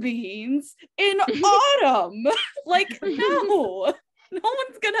green beans in autumn? Like, no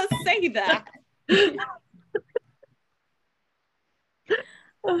one's gonna say that.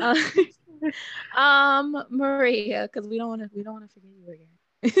 Maria, because we don't want to forget you again.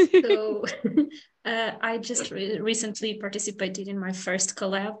 So I just recently participated in my first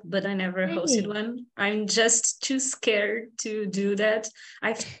collab, but I never hosted one. I'm just too scared to do that.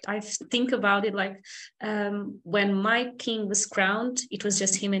 I think about it like when my king was crowned, it was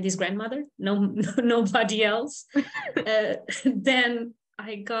just him and his grandmother, nobody else. Then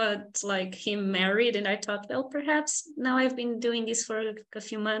I got like him married, and I thought, well, perhaps now I've been doing this for a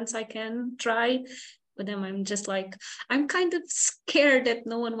few months, I can try. But then I'm just like, I'm kind of scared that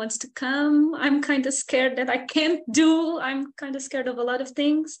no one wants to come. I'm kind of scared that I can't do. I'm kind of scared of a lot of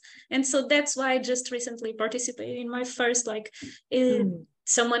things. And so that's why I just recently participated in my first, like,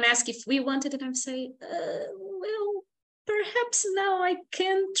 someone asked if we wanted it. I'm saying, well, perhaps now I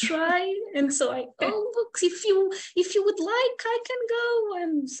can try. And so look, if you would like, I can go.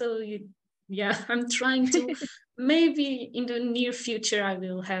 And so I'm trying to. Maybe in the near future I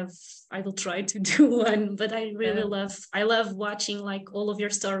will try to do one, but I really love watching like all of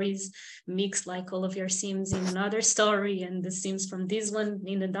your stories mixed, like all of your sims in another story and the sims from this one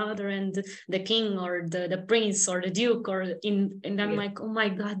in another, and the king or the prince or the duke and I'm like, oh my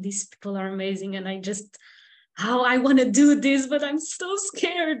god, these people are amazing, and I want to do this, but I'm so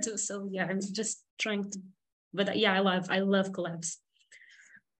scared. So I'm just trying to, but I love collabs.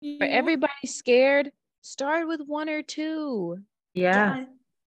 For everybody scared, start with 1 or 2. Yeah.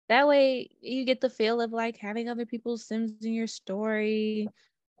 That way you get the feel of like having other people's sims in your story,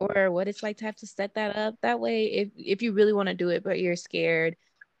 or what it's like to have to set that up. That way, if you really want to do it but you're scared,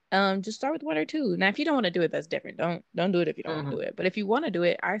 just start with 1 or 2. Now, if you don't want to do it, that's different. Don't do it if you don't want to do it. But if you want to do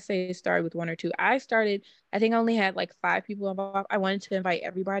it, I say start with 1 or 2. I think I only had like 5 people involved. I wanted to invite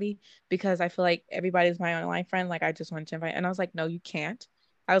everybody because I feel like everybody's my online friend. Like, I just wanted to invite, and I was like, no, you can't.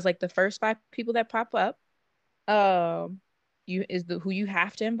 I was like, the first 5 people that pop up, who you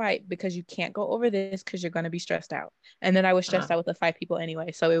have to invite, because you can't go over this because you're going to be stressed out. And then I was stressed out with the 5 people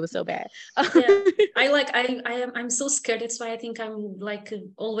anyway, so it was so bad. I'm so scared. That's why I think I'm like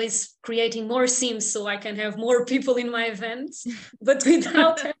always creating more sims so I can have more people in my events, but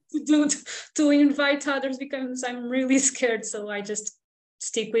without having to invite others, because I'm really scared. So I just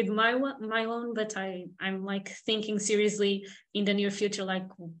stick with my own, but I'm like thinking seriously in the near future, like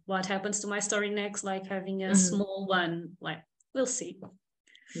what happens to my story next, like having a small one, like we'll see.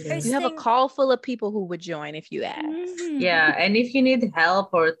 You have a call full of people who would join if you ask. Yeah, and if you need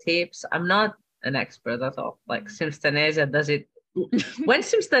help or tips, I'm not an expert at all. Like, Simstanstaisia does it. When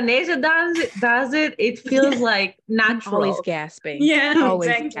Simstanstaisia does it, it feels like natural. Always gasping. Yeah, always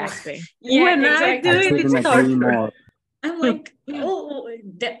exactly. gasping. Yeah, when exactly. I do it, it's torture. I'm like,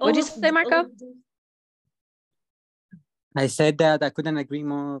 what'd you say, Marco? I said that I couldn't agree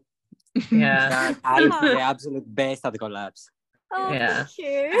more. Yeah. I'm the absolute best at collabs. Oh, Yeah. thank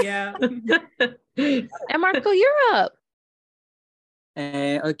you. Yeah. And Marco, you're up.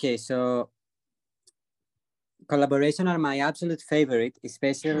 Okay, so collaboration are my absolute favorite,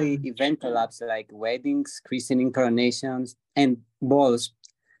 especially event collabs like weddings, christening, coronations, and balls.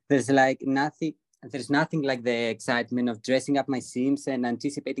 There's nothing like the excitement of dressing up my sims and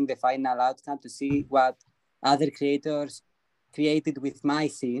anticipating the final outcome to see what other creators created with my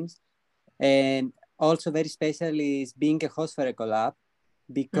sims. And also very special is being a host for a collab,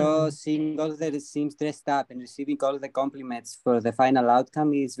 because seeing all the sims dressed up and receiving all the compliments for the final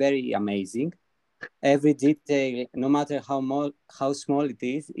outcome is very amazing. Every detail, no matter how small it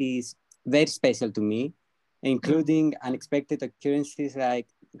is very special to me, including unexpected occurrences like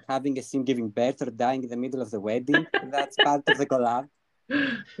having a sim giving birth or dying in the middle of the wedding. That's part of the collab.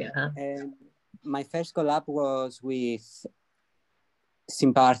 Yeah. And my first collab was with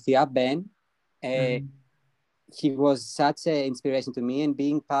Sympathia, Ben. He was such an inspiration to me, and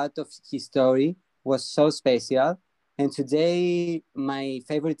being part of his story was so special. And today, my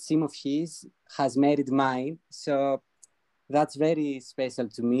favorite sim of his has married mine. So that's very special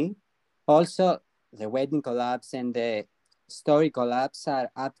to me. Also, the wedding collabs and the story collabs are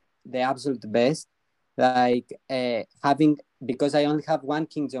at the absolute best. Like having, because I only have one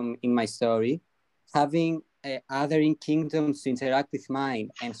kingdom in my story, having other kingdoms to interact with mine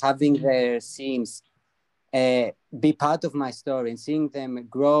and having their scenes be part of my story and seeing them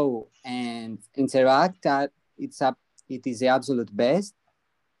grow and interact, it is the absolute best.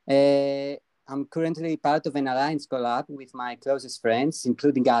 I'm currently part of an alliance collab with my closest friends,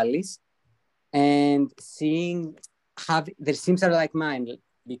 including Alice, and seeing how their sims are like mine,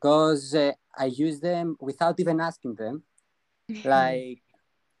 because I use them without even asking them. Like,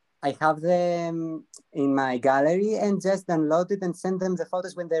 I have them in my gallery and just download it and send them the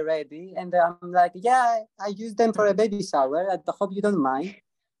photos when they're ready. And I'm like, yeah, I use them for a baby shower. I hope you don't mind.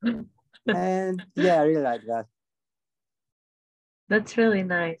 And yeah, I really like that. That's really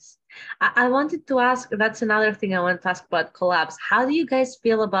nice. I wanted to ask, that's another thing I want to ask about collabs. How do you guys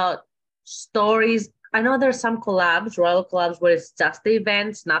feel about stories? I know there's some collabs, royal collabs, where it's just the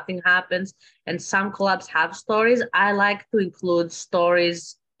events, nothing happens, and some collabs have stories. I like to include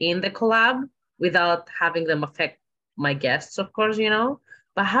stories in the collab without having them affect my guests, of course, you know.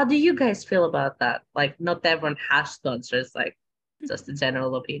 But how do you guys feel about that? Like, not everyone has to answer. It's like just a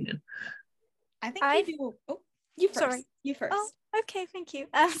general opinion. I think you do. Oh, you first. Sorry. You first. Oh, okay, thank you.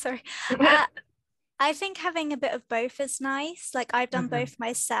 Sorry. I think having a bit of both is nice. Like, I've done both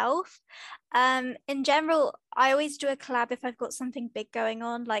myself. In general, I always do a collab if I've got something big going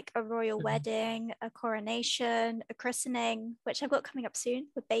on, like a royal wedding, a coronation, a christening, which I've got coming up soon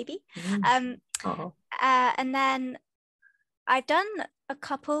with baby. And then I've done a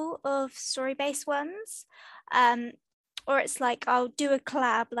couple of story-based ones. Or it's like I'll do a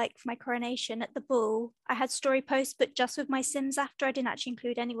collab, like for my coronation at the ball. I had story posts, but just with my Sims after. I didn't actually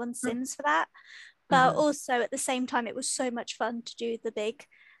include anyone's Sims for that. But also at the same time, it was so much fun to do the big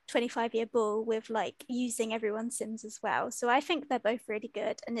 25-year ball with like using everyone's Sims as well. So I think they're both really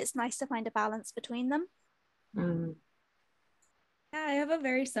good, and it's nice to find a balance between them. Yeah, I have a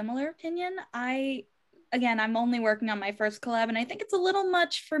very similar opinion. I'm only working on my first collab, and I think it's a little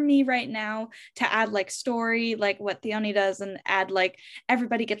much for me right now to add like story, like what Theoni does, and add like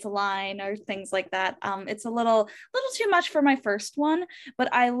everybody gets a line or things like that. It's a little too much for my first one,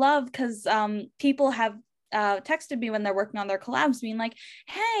 but I love because people have texted me when they're working on their collabs being like,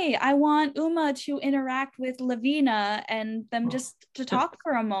 hey, I want Uma to interact with Lavina and them just to talk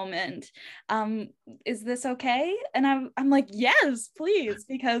for a moment. Is this okay? And I'm like, yes, please,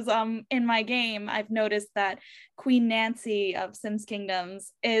 because in my game I've noticed that Queen Nancy of Simskingdoms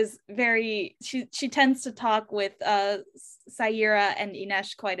is very, she tends to talk with Saira and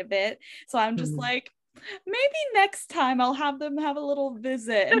Inesh quite a bit. So I'm just like, maybe next time I'll have them have a little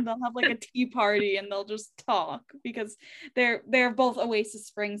visit and they'll have like a tea party and they'll just talk, because they're both Oasis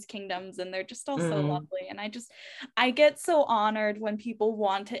Springs kingdoms and they're just all so lovely. And I get so honored when people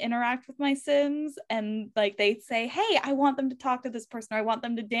want to interact with my Sims and like they say, hey, I want them to talk to this person, or I want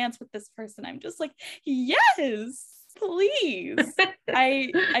them to dance with this person. I'm just like, yes, please.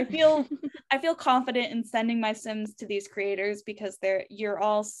 I feel confident in sending my Sims to these creators because you're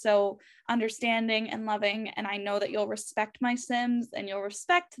all so understanding and loving, and I know that you'll respect my Sims and you'll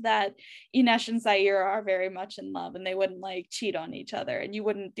respect that Inesh and Saira are very much in love and they wouldn't like cheat on each other, and you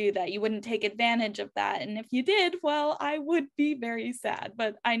wouldn't do that. You wouldn't take advantage of that, and if you did, well, I would be very sad,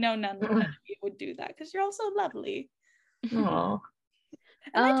 but I know none of you would do that because you're all so lovely. Aww.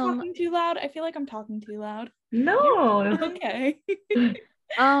 Am I talking too loud? I feel like I'm talking too loud. No. Okay.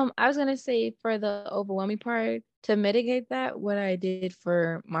 I was gonna say, for the overwhelming part, to mitigate that, what I did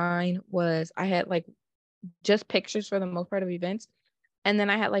for mine was I had like just pictures for the most part of events, and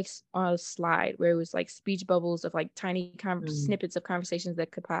then I had like a slide where it was like speech bubbles of like tiny snippets of conversations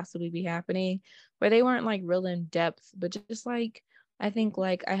that could possibly be happening, where they weren't like real in depth, but just like, I think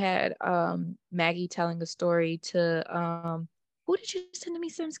like I had Maggie telling a story to who did you send to me,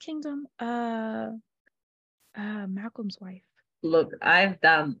 Sims Kingdom? Malcolm's wife. Look, I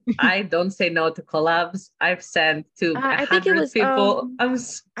don't say no to collabs. I've sent to I think it was people.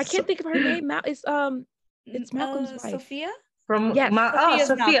 I can't think of her name. It's Malcolm's wife. Sophia? From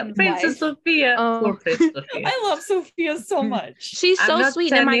Sophia, Princess Sophia. Poor Princess Sophia. I love Sophia so much. She's so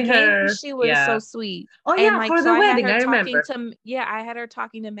sweet. In my game, she was so sweet. Oh yeah, like, for the wedding, I remember. I had her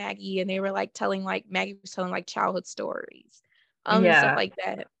talking to Maggie, and they were like Maggie was telling like childhood stories, and stuff like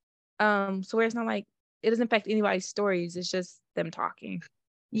that. So where it's not like it doesn't affect anybody's stories. It's just them talking.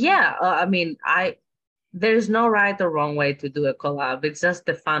 Yeah, I mean, there's no right or wrong way to do a collab. It's just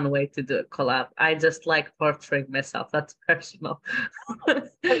a fun way to do a collab. I just like torturing myself. That's personal.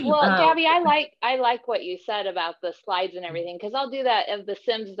 Well, Gabby, I like what you said about the slides and everything, because I'll do that of the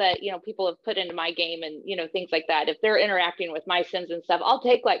Sims that people have put into my game and things like that. If they're interacting with my Sims and stuff, I'll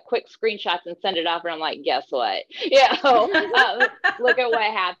take like quick screenshots and send it off, and I'm like, guess what? Look at what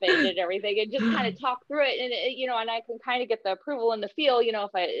happened and everything, and just kind of talk through it, and and I can kind of get the approval and the feel.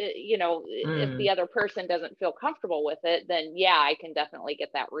 If the other person doesn't feel comfortable with it, then yeah, I can definitely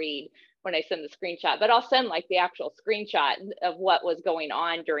get that read when I send the screenshot. But I'll send like the actual screenshot of what was going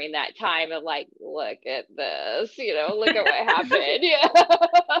on during that time, and like, look at this, look at what happened, and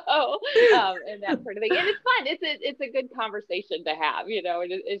that sort of thing. And it's fun. It's a good conversation to have,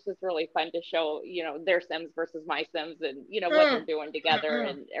 and it's just really fun to show, their Sims versus my Sims, and what they're doing together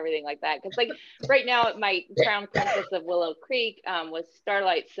and everything like that. Because like right now, my Crown Princess of Willow Creek with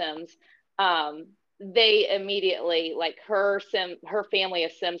Starlight Sims, they immediately, like her family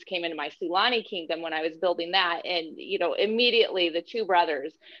of Sims came into my Sulani kingdom when I was building that, and immediately the two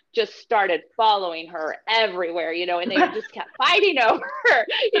brothers just started following her everywhere, and they just kept fighting over her,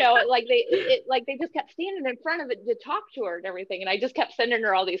 like they just kept standing in front of it to talk to her and everything, and I just kept sending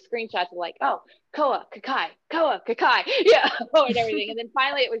her all these screenshots of like, oh, Koa Kakai, and everything, and then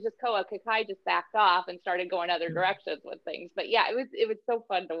finally it was just Koa Kakai just backed off and started going other directions with things. But yeah, it was so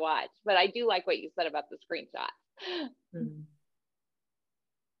fun to watch. But I do like what you said about the screenshot.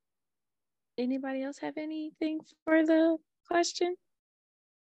 Anybody else have anything for the question?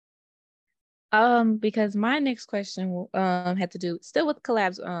 Because my next question had to do still with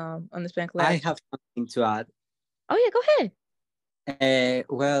collabs on the span collabs. I have something to add. Oh yeah, go ahead.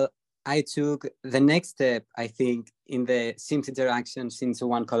 Well, I took the next step, I think, in the Sims interaction since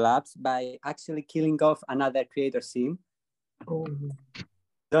one collapse by actually killing off another creator Sim. Oh.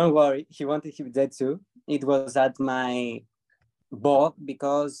 Don't worry, he wanted him dead too. It was at my ball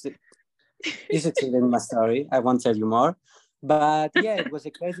because you should see in my story. I won't tell you more. But yeah, it was a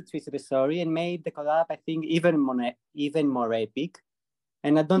crazy twist of the story and made the collab, I think, even more epic.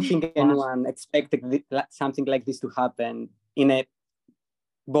 And I don't think anyone expected something like this to happen in a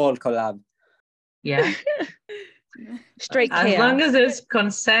ball collab. Yeah. Straight as chaos. Long as there's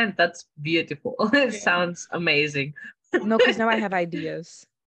consent, that's beautiful. It sounds amazing. No, because now I have ideas.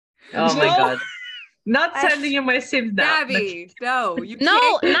 Oh my god. Not sending you my Sims now. Gabby, no, you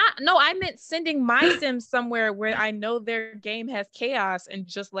No, can't. no, I meant sending my Sims somewhere where I know their game has chaos and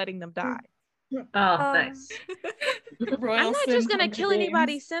just letting them die. Oh, nice. I'm not just gonna kill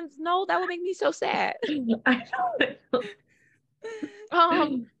anybody's Sims. No, that would make me so sad. I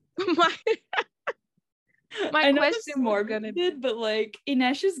know. My question more gonna did, but like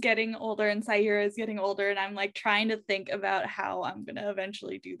Inesh is getting older and Saira is getting older, and I'm like trying to think about how I'm gonna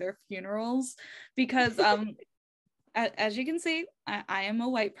eventually do their funerals because as you can see, I am a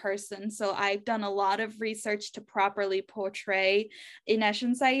white person, so I've done a lot of research to properly portray Inesh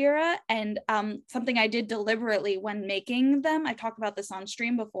and Saira, and something I did deliberately when making them, I talked about this on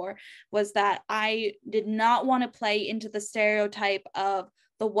stream before, was that I did not want to play into the stereotype of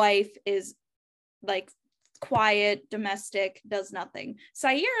the wife is like quiet, domestic, does nothing.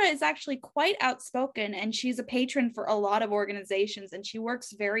 Saira is actually quite outspoken, and she's a patron for a lot of organizations, and she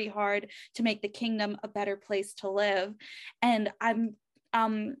works very hard to make the kingdom a better place to live. And I'm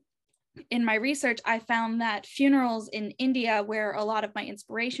in my research, I found that funerals in India, where a lot of my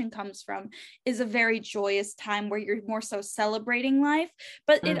inspiration comes from, is a very joyous time where you're more so celebrating life,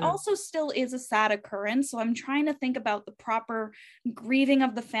 but it also still is a sad occurrence. So I'm trying to think about the proper grieving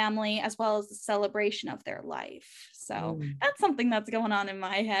of the family as well as the celebration of their life. So that's something that's going on in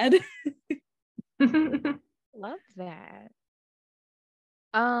my head. Love that.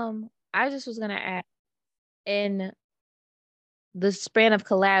 I just was gonna add in the span of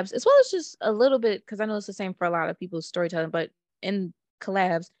collabs, as well as just a little bit, because I know it's the same for a lot of people's storytelling, but in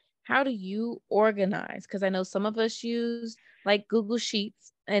collabs, how do you organize? Because I know some of us use like Google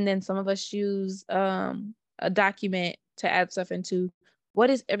Sheets, and then some of us use a document to add stuff into. What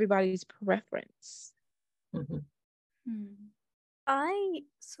is everybody's preference? I'm gonna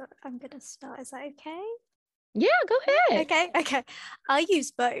start. Is that okay? Yeah, go ahead. Okay. I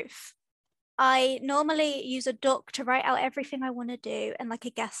use both. I normally use a doc to write out everything I want to do and like a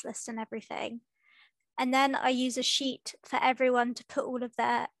guest list and everything. And then I use a sheet for everyone to put all of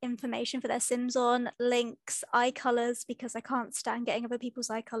their information for their Sims on, links, eye colors, because I can't stand getting other people's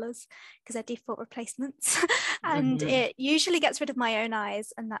eye colors because they're default replacements. And it usually gets rid of my own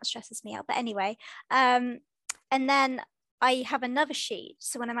eyes, and that stresses me out. But anyway, and then I have another sheet.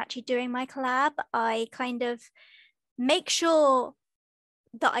 So when I'm actually doing my collab, I kind of make sure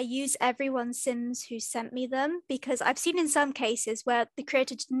that I use everyone's Sims who sent me them, because I've seen in some cases where the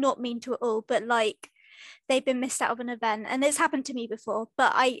creator did not mean to at all, but like they've been missed out of an event. And it's happened to me before,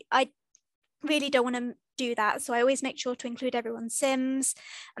 but I really don't want to do that. So I always make sure to include everyone's Sims,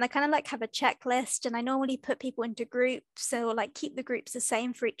 and I kind of like have a checklist, and I normally put people into groups. So like keep the groups the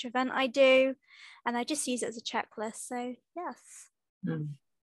same for each event I do. And I just use it as a checklist. So yes.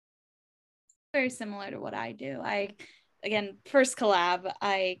 Very similar to what I do. Again, first collab,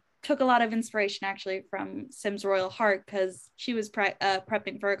 I took a lot of inspiration actually from Sims Royal Heart, because she was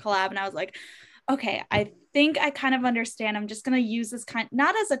prepping for a collab, and I was like, okay, I think I kind of understand. I'm just going to use this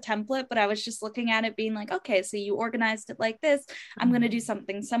not as a template, but I was just looking at it being like, okay, so you organized it like this. I'm going to do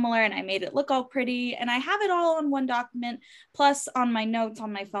something similar. And I made it look all pretty. And I have it all in one document. Plus on my notes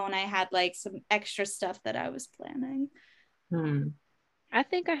on my phone, I had like some extra stuff that I was planning. I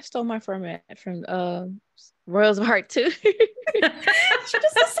think I stole my format from Royals of Heart too. She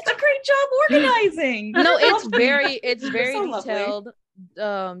just does such a great job organizing. No, it's very so detailed.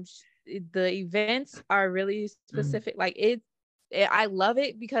 The events are really specific. Like I love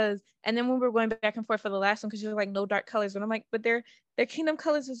it because, and then when we were going back and forth for the last one, because you're like no dark colors, and I'm like, but their kingdom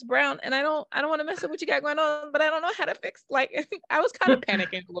colors is brown, and I don't want to mess up what you got going on, but I don't know how to fix. Like I was kind of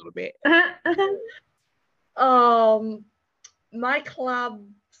panicking a little bit. My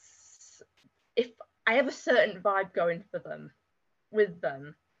collabs, if I have a certain vibe going for them, with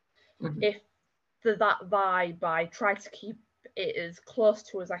them, if for that vibe, I try to keep it as close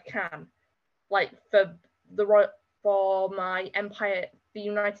to as I can. Like for my empire, the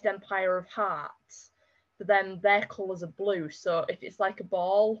United Empire of Hearts, for them their colours are blue. So if it's like a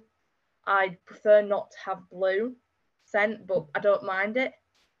ball, I'd prefer not to have blue scent, but I don't mind it.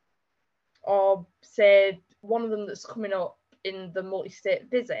 Or say one of them that's coming up in the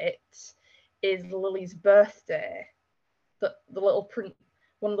multi-state visit is Lily's birthday. One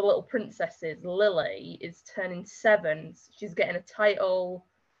of the little princesses, Lily, is turning 7. She's getting a title,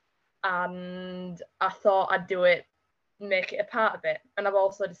 and I thought I'd make it a part of it. And I've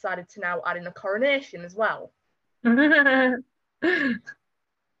also decided to now add in a coronation as well. God,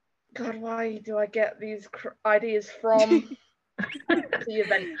 why do I get these ideas from? The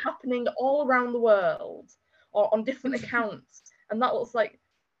event happening all around the world or on different accounts, and that looks like,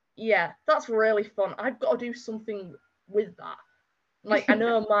 yeah, that's really fun. I've got to do something with that. Like, I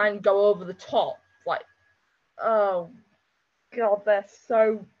know mine go over the top, like, oh god, they're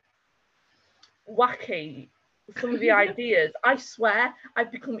so wacky, some of the ideas. I swear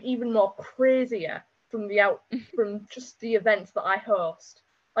I've become even more crazier from just the events that I host.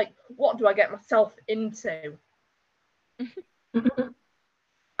 Like, what do I get myself into?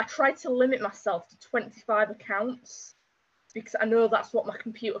 I try to limit myself to 25 accounts because I know that's what my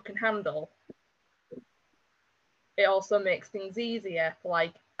computer can handle. It also makes things easier.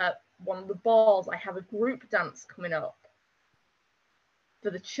 Like at one of the balls, I have a group dance coming up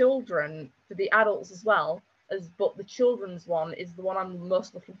for the children, for the adults as well, but the children's one is the one I'm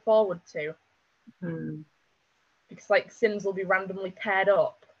most looking forward to. Because like Sims will be randomly paired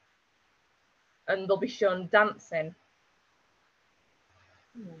up and they'll be shown dancing.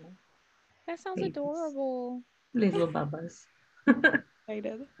 That sounds adorable. Little babas.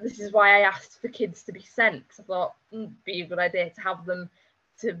 This is why I asked for kids to be sent, because I thought it'd be a good idea to have them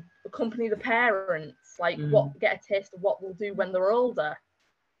to accompany the parents, like get a taste of what they'll do when they're older,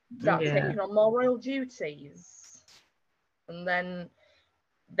 start taking on more royal duties, and then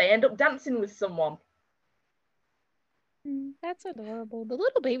they end up dancing with someone. That's adorable. The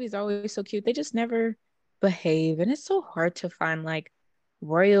little babies are always so cute. They just never behave, and it's so hard to find like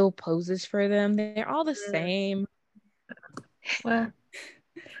royal poses for them. They're all the same. Well,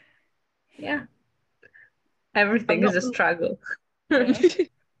 yeah, everything is a struggle. I'm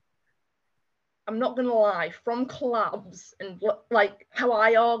not gonna lie, from collabs and like how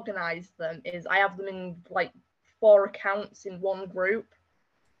I organize them is I have them in like 4 accounts in one group.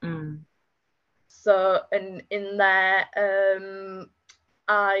 So, and in there,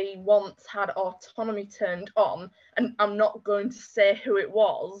 I once had autonomy turned on, and I'm not going to say who it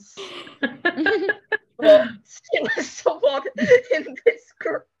was, but it was someone in this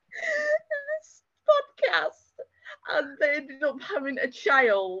podcast, and they ended up having a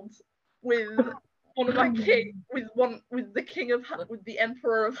child with one of my king, with the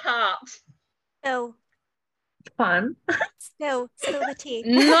Emperor of Hearts. Oh. Fun. Still the tea.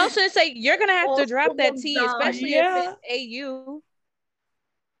 No, I was gonna say you're gonna have to drop that tea, especially if it's AU.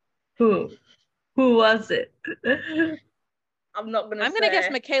 Who was it? I'm gonna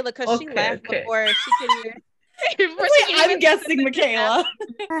guess Michaela because she laughed before she could even. I'm guessing Michaela.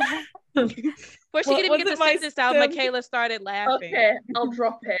 Before she could even get the sentence out, Michaela started laughing. Okay, I'll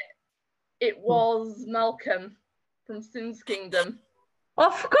drop it. It was Malcolm from Simskingdoms.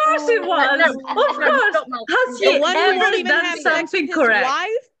 Of course it was. No, Of no, course. not Malcolm. Has The he one who won't ever even done have sex with something his correct?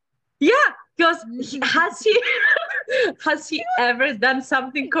 wife? Yeah, because has he ever done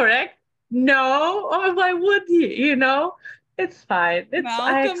something correct? No. Or why would he? You know? It's fine. I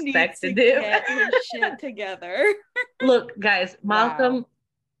Malcolm needs to expected him. get his shit together. Look, guys, Malcolm, Wow.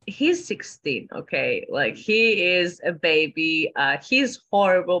 he's 16, okay? Like, he is a baby. He's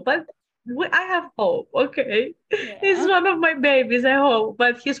horrible, but I have hope, okay? He's Yeah. one of my babies, I hope.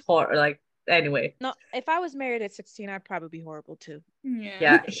 But he's horrible. Like, anyway. No, if I was married at 16, I'd probably be horrible too.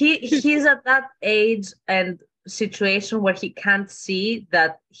 Yeah, he's at that age and situation where he can't see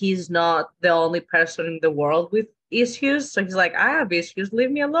that he's not the only person in the world with issues. So he's like, I have issues,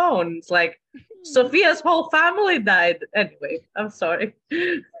 leave me alone. It's like Sophia's whole family died. Anyway, I'm sorry.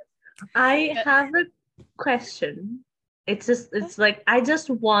 I have a question. It's like I just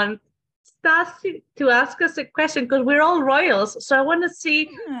want Stassi to ask us a question because we're all royals. So I want to see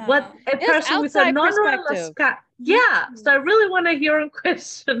what a It's person with a outside non-royal perspective. yeah. So I really want to hear a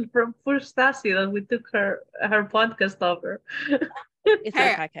question from poor Stassi that we took her podcast over. It's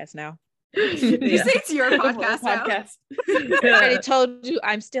Hey. our podcast now. You say it's your podcast now. I already told you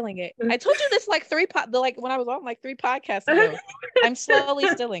I'm stealing it. I told you this like when I was on like 3 podcasts ago. I'm slowly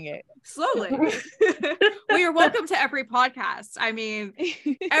stealing it. Slowly. Well, you're welcome to every podcast. I mean,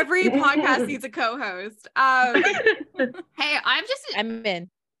 every podcast needs a co-host. Hey, I'm in.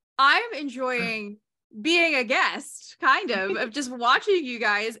 I'm enjoying being a guest, kind of just watching you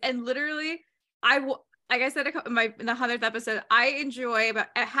guys, and literally, like I said in the 100th episode, I enjoy about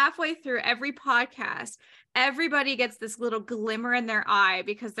halfway through every podcast. Everybody gets this little glimmer in their eye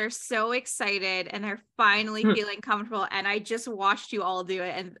because they're so excited and they're finally feeling comfortable. And I just watched you all do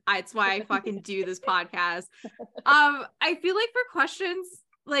it, and that's why I fucking do this podcast. I feel like for questions,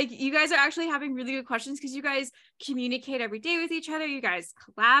 like you guys are actually having really good questions because you guys communicate every day with each other. You guys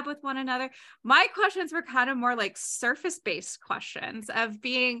collab with one another. My questions were kind of more like surface-based questions of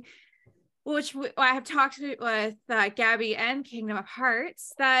being, which I have talked with Gabby and Kingdom of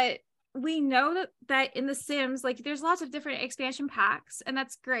Hearts, that we know that in The Sims, like there's lots of different expansion packs, and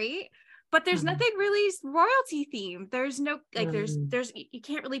that's great, but there's nothing really royalty themed. There's no like there's you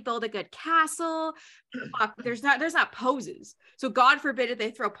can't really build a good castle. There's not poses. So God forbid if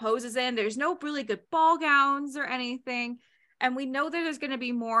they throw poses in. There's no really good ball gowns or anything. And we know that there's going to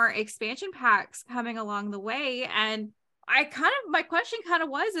be more expansion packs coming along the way. And my question kind of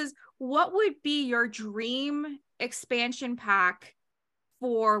is what would be your dream expansion pack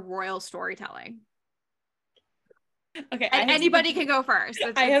for royal storytelling? Okay, and anybody can go first.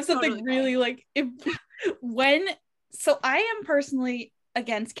 I have something really like so I am personally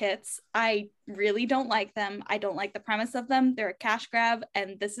against kits. I really don't like them. I don't like the premise of them. They're a cash grab,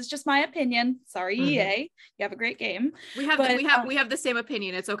 and this is just my opinion. Sorry, EA. You have a great game. We have the same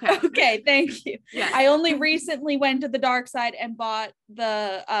opinion. It's okay. Okay, thank you. Yes. I only recently went to the dark side and bought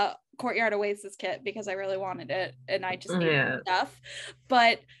the Courtyard Oasis kit because I really wanted it and I just needed stuff.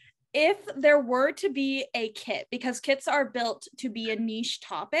 But if there were to be a kit, because kits are built to be a niche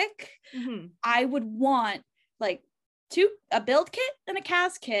topic, I would want like a build kit and a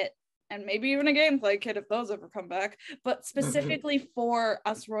cast kit, and maybe even a gameplay kit if those ever come back, but specifically for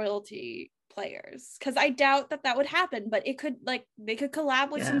us royalty players, because I doubt that would happen, but it could, like, they could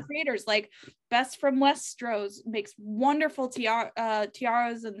collab with some creators, like Best from Westeros makes wonderful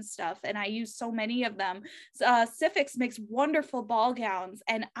tiaras and stuff, and I use so many of them. Sifix makes wonderful ball gowns,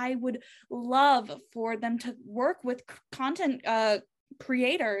 and I would love for them to work with content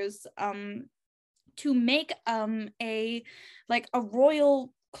creators to make a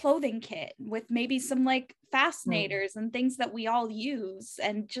royal clothing kit with maybe some like fascinators and things that we all use,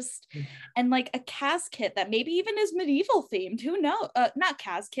 and just and like a cast kit that maybe even is medieval themed. Who knows? Not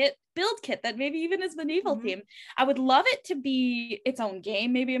cast kit, build kit that maybe even is medieval themed. I would love it to be its own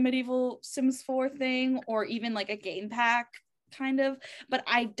game, maybe a medieval Sims 4 thing, or even like a game pack kind of, but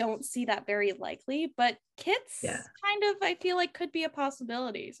I don't see that very likely. But kits kind of, I feel like, could be a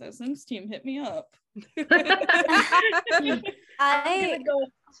possibility. So Sims team, hit me up. I'm gonna go off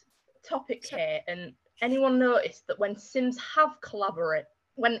topic here, and anyone noticed that when Sims have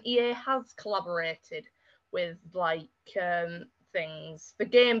when EA has collaborated with like things, the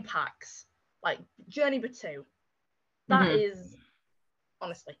game packs, like Journey But 2, that is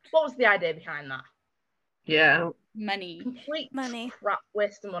honestly, what was the idea behind that? Money. Complete crap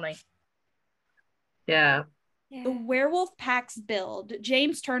waste of money. The werewolf packs build.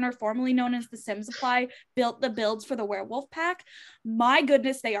 James Turner, formerly known as the Sim Supply, built the builds for the werewolf pack. My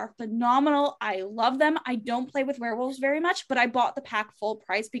goodness, they are phenomenal. I love them. I don't play with werewolves very much, but I bought the pack full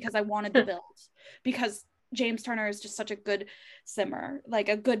price because I wanted the builds. Because James Turner is just such a good simmer, like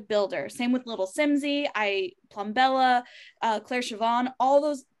a good builder. Same with Little Simsy, Plumbella, Claire Siobhan,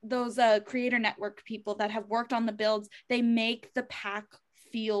 all those creator network people that have worked on the builds. They make the pack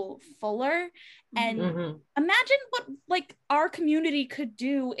feel fuller. And imagine what like our community could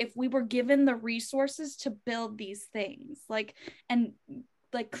do if we were given the resources to build these things, like, and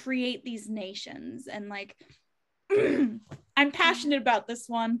like create these nations. And like I'm passionate about this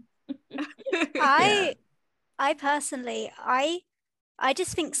one. I personally, I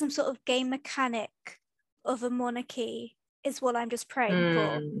just think some sort of game mechanic of a monarchy is what I'm just praying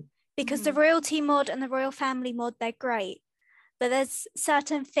for. Because the royalty mod and the royal family mod, they're great. But there's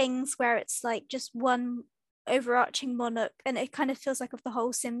certain things where it's like just one overarching monarch and it kind of feels like of the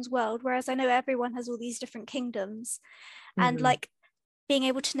whole Sims world. Whereas I know everyone has all these different kingdoms. And like being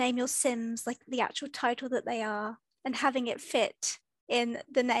able to name your Sims like the actual title that they are and having it fit in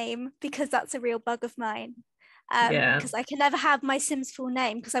the name, because that's a real bug of mine. Because I can never have my Sim's full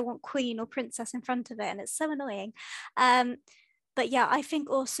name because I want queen or princess in front of it and it's so annoying. But yeah, I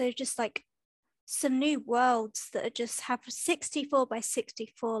think also just like some new worlds that are just have 64 by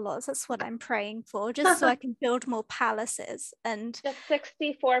 64 lots. That's what I'm praying for, just so I can build more palaces. And just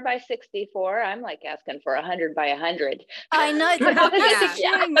 64 by 64, I'm like asking for 100 by 100. I know that's the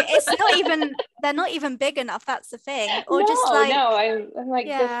thing. It's not even, they're not even big enough, that's the thing. Or just like I'm like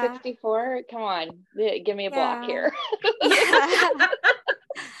just 64, come on, give me a block here.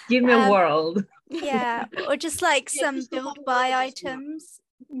 Give me a world. Yeah, or just like some build by items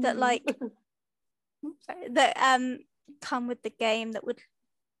that like that come with the game that would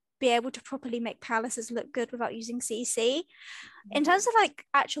be able to properly make palaces look good without using CC. In terms of like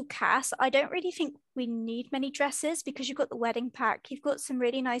actual cast, I don't really think we need many dresses because you've got the wedding pack, you've got some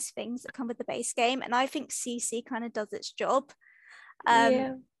really nice things that come with the base game, and I think CC kind of does its job.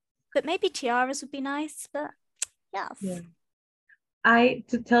 But maybe tiaras would be nice, but yes.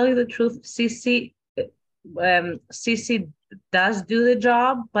 To tell you the truth, CC does do the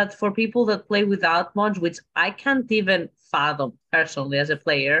job, but for people that play without mods, which I can't even fathom personally as a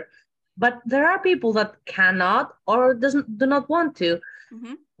player, but there are people that cannot or do not want to.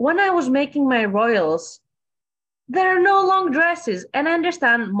 When I was making my royals, there are no long dresses, and I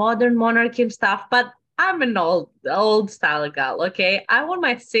understand modern monarchy and stuff, but I'm an old style gal, okay? I want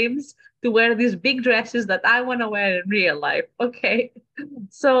my Sims to wear these big dresses that I want to wear in real life, okay?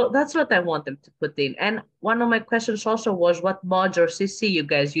 So that's what I want them to put in. And one of my questions also was what mods or CC you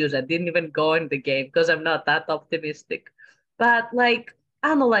guys use. I didn't even go in the game because I'm not that optimistic. But like, I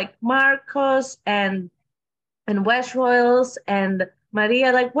don't know, like Marcos and West Royals and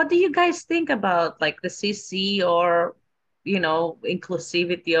Maria, like what do you guys think about like the CC or, you know,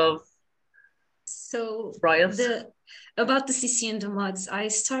 inclusivity of Royals? About the CC and the mods, I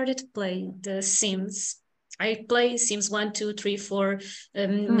started to play the Sims. I play Sims 1, 2, 3, 4,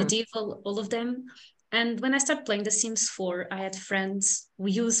 medieval, all of them. And when I started playing the Sims 4, I had friends who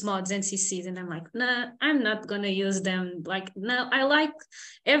use mods and CCs, and I'm like, nah, I'm not gonna use them. Like, no, I like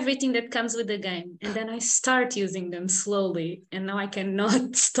everything that comes with the game. And then I start using them slowly, and now I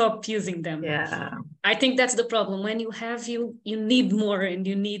cannot stop using them. Yeah. I think that's the problem. When you have, you need more and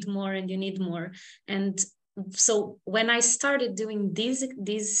you need more and you need more. And so when I started doing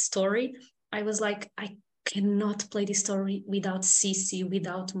this story, I was like, I cannot play this story without CC,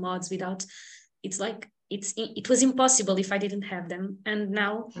 without mods, without, it's like, it was impossible if I didn't have them. And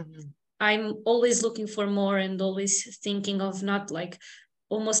now I'm always looking for more and always thinking of not like,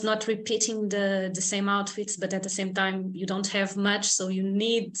 almost not repeating the same outfits, but at the same time, you don't have much, so you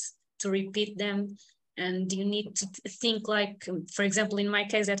need to repeat them. And you need to think like, for example, in my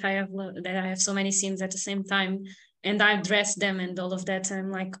case that I have so many scenes at the same time, and I dress them and all of that.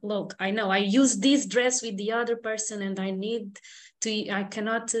 I'm like, look, I know I use this dress with the other person, and I need to. I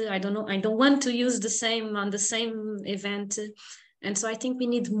cannot. I don't know. I don't want to use the same on the same event. And so I think we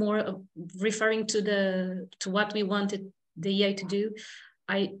need more. Referring to what we wanted the EA to do.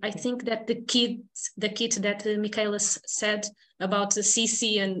 I think that the kit that Michaela said about the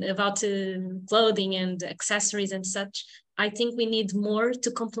CC and about clothing and accessories and such, I think we need more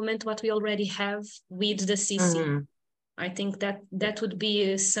to complement what we already have with the CC. I think that would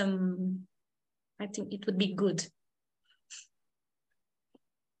be I think it would be good.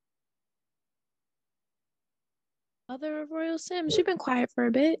 Mother of Royal Sims, you've been quiet for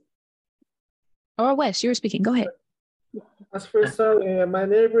a bit. Or Wes, you were speaking. Go ahead. As for some, my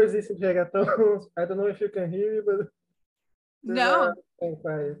neighbors listen to reggaeton. I don't know if you can hear me, but no. I'm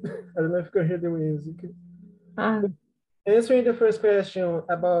quiet. I don't know if you can hear the music. Answering the first question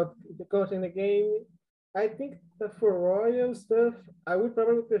about the content in the game, I think that for royal stuff, I would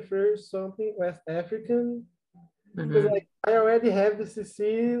probably prefer something West African because like I already have the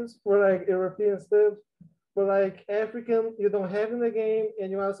CCs for like European stuff, but like African you don't have in the game,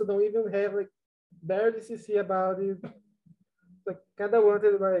 and you also don't even have like barely CC about it. Like kind of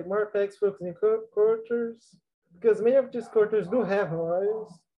wanted like more packs focusing cultures because many of these cultures do have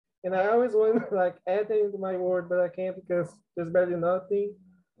royals, and I always want to like add them into my world, but I can't because there's barely nothing.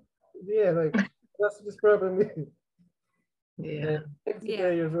 Yeah, like that's this problem. Yeah.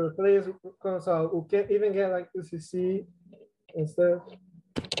 Players or players console who can't even get like UCC and stuff.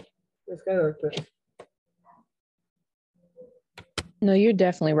 It's kind of like that. No, you're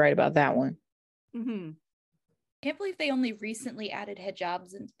definitely right about that one. Can't believe they only recently added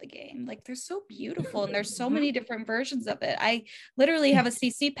hijabs into the game. Like they're so beautiful and there's so many different versions of it. I literally have a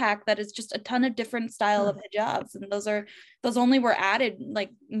CC pack that is just a ton of different style of hijabs, and those only were added, like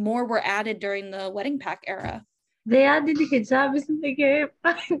more were added during the wedding pack era. They added the hijabs in the game.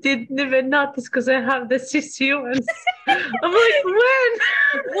 I didn't even notice because I have the CC ones. I'm like, when?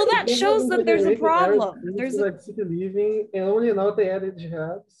 Well, that shows that there's a problem. There's like city living, and only now they added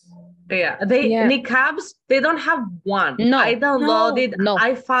jihadis. Yeah, niqabs, they don't have one. No, I downloaded, no.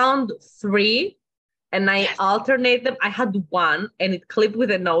 I found 3 and I alternate them. I had one and it clipped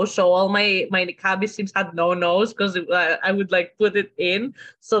with a nose, so all my niqabi sims had no nose because I would like put it in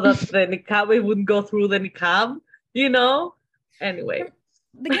so that the niqabi wouldn't go through the niqab, you know? Anyway.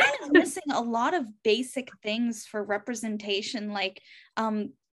 The game is missing a lot of basic things for representation, like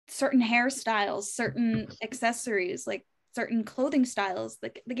certain hairstyles, certain accessories, like certain clothing styles.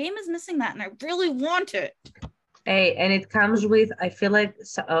 The game is missing that, and I really want it. Hey, and it comes with, I feel like,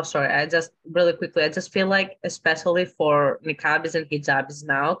 I just feel like, especially for niqabis and hijabis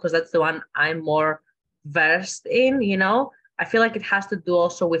now, because that's the one I'm more versed in, you know, I feel like it has to do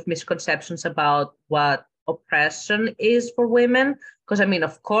also with misconceptions about what oppression is for women. Because, I mean,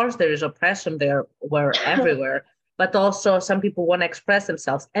 of course, there is oppression there, we're everywhere, but also some people want to express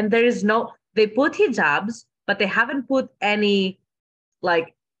themselves. And there is they put hijabs, but they haven't put any,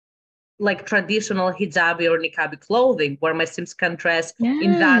 like traditional hijabi or niqabi clothing where my sims can dress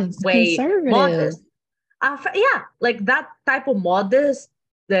in that way, modest. Like that type of modest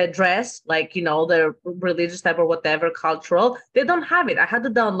the dress, like, you know, the religious type or whatever, cultural, they don't have it. I had to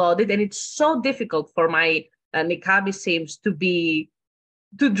download it, and it's so difficult for my niqabi sims to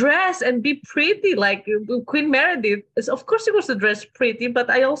dress and be pretty, like Queen Meredith. Of course she wants to dress pretty, but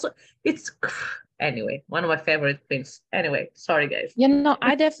anyway, one of my favorite things. Anyway, sorry guys. Yeah, no,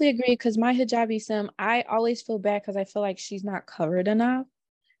 I definitely agree, because my hijabi sim, I always feel bad because I feel like she's not covered enough.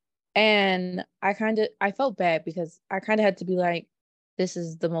 And I felt bad because I kind of had to be like, this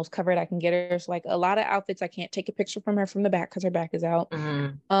is the most covered I can get her. So like a lot of outfits, I can't take a picture from her from the back because her back is out.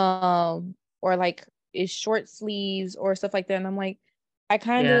 Or like is short sleeves or stuff like that. And I'm like, I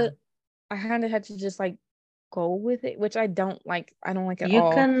kind of had to just like go with it, which I don't like at all.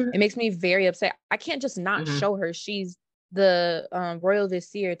 It makes me very upset. I can't just not show her. She's the royal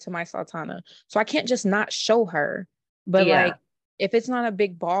vizier to my sultana, so I can't just not show her. But like, if it's not a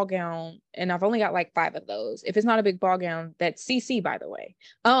big ball gown, and I've only got like 5 of those, if it's not a big ball gown, that's CC, by the way.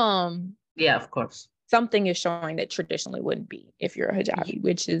 Of course, something is showing that traditionally wouldn't be if you're a hijabi,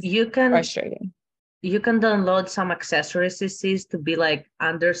 which is frustrating. You can download some accessories CCs to be like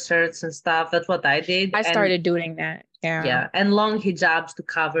undershirts and stuff. That's what I did. I started doing that. Yeah. And long hijabs to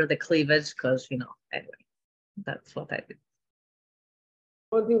cover the cleavage because, you know, anyway, that's what I did.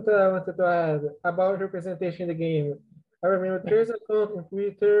 One thing that I wanted to add about representation in the game. I remember there's an account on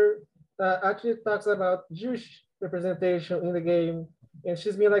Twitter that actually talks about Jewish representation in the game. And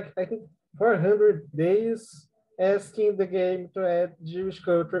she's been like, I think 400 days asking the game to add Jewish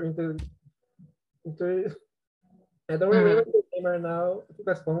culture into I don't remember the name right now. I think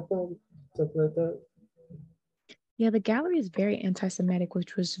that's something like that. Yeah, the gallery is very anti-Semitic,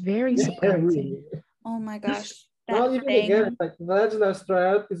 which was very surprising. Oh my gosh. Not even again, like Vladimir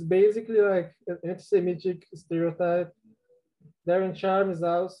Strad is basically like an anti-Semitic stereotype. Darren Charm is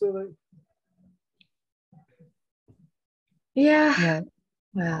also like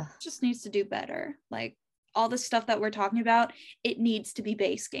well, just needs to do better. Like all the stuff that we're talking about, it needs to be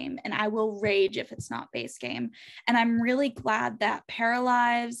base game, and I will rage if it's not base game. And I'm really glad that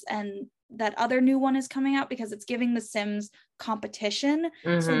Paralives and that other new one is coming out, because it's giving the Sims competition.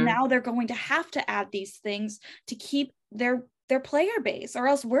 So now they're going to have to add these things to keep their player base, or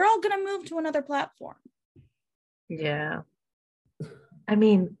else we're all going to move to another platform. Yeah. I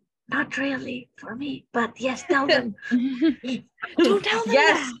mean, not really for me, but yes, tell them. Don't tell them.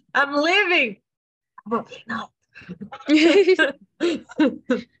 Yes, I'm leaving. Probably not.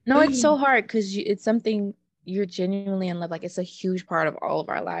 No, it's so hard because it's something you're genuinely in love. Like it's a huge part of all of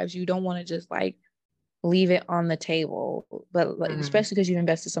our lives. You don't want to just like leave it on the table, but like, especially because you've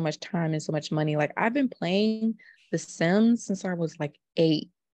invested so much time and so much money. Like I've been playing The Sims since I was like 8.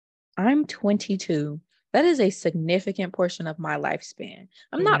 I'm 22. That is a significant portion of my lifespan.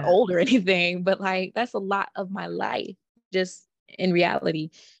 I'm not old or anything, but like that's a lot of my life just in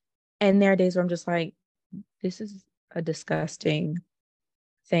reality. And there are days where I'm just like, this is a disgusting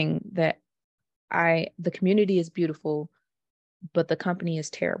thing that the community is beautiful, but the company is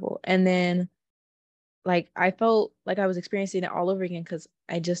terrible. And then like I felt like I was experiencing it all over again because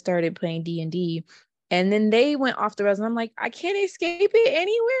I just started playing D&D, and then they went off the rails, and I'm like, I can't escape it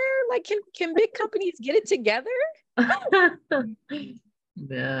anywhere. Like, can big companies get it together?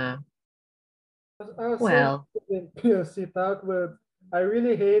 Yeah. I was Well, in POC talk, but I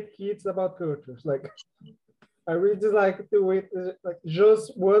really hate kids about cultures. Like, I really just like to wait, like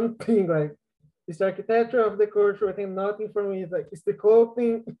just one thing, like it's the architecture of the culture. I think nothing for me is like it's the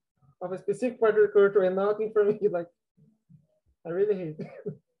clothing of a specific part of the culture, and nothing for me like I really hate it.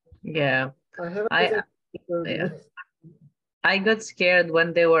 yeah. I have Yeah. I got scared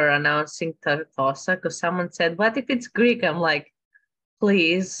when they were announcing Tartosa because someone said, "What if it's Greek?" I'm like,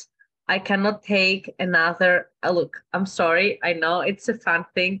 please, I cannot take another look. I'm sorry, I know it's a fun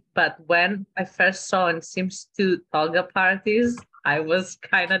thing, but when I first saw in Sims 2 toga parties, I was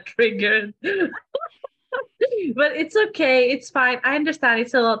kind of triggered. But it's okay, it's fine. I understand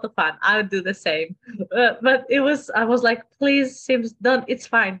it's a lot of fun. I would do the same. But I was like, please, Sims, don't. It's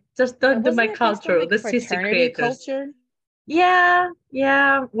fine. Just don't do my culture. The CC creators. Culture? Yeah.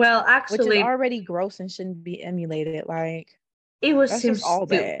 Well, which is actually, already gross and shouldn't be emulated. Like it was that's Sims just all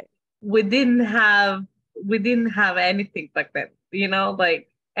 2. bad. We didn't have anything back then, like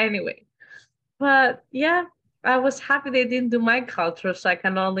anyway. But yeah, I was happy they didn't do my culture, so I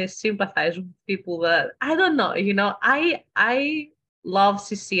can only sympathize with people that I don't know, I love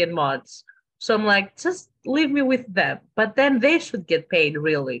CC and mods. So I'm like, just leave me with them. But then they should get paid,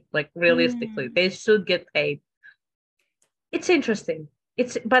 really. Like realistically, they should get paid. It's interesting.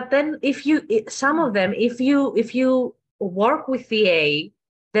 But then some of them, if you work with EA,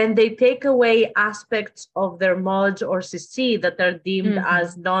 then they take away aspects of their mods or CC that are deemed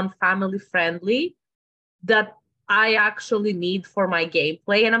as non-family friendly that I actually need for my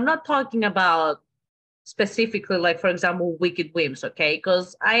gameplay. And I'm not talking about specifically, like, for example, Wicked Whims, okay?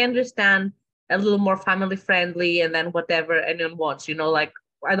 Because I understand a little more family friendly and then whatever anyone wants, like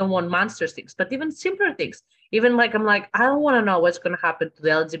I don't want monster things, but even simpler things. Even like, I'm like, I don't want to know what's going to happen to the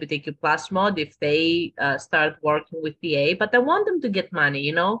LGBTQ plus mod if they start working with EA, but I want them to get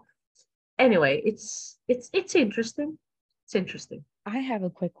money, Anyway, it's interesting. It's interesting. I have a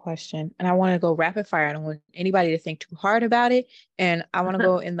quick question, and I want to go rapid fire. I don't want anybody to think too hard about it, and I want to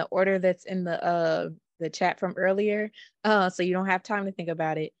go in the order that's in the chat from earlier, so you don't have time to think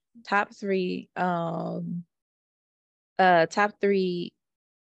about it. Top three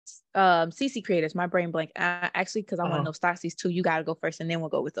CC creators. My brain blank. Actually, because I want to know Stassie's too. You got to go first, and then we'll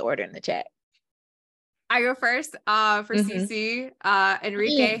go with the order in the chat. I go first. For CC,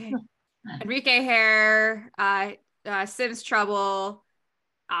 Enrique Hair, Sims Trouble,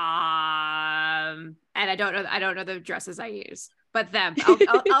 and I don't know the dresses I use, but them.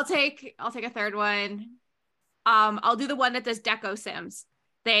 I'll take a third one. I'll do the one that does Deco Sims.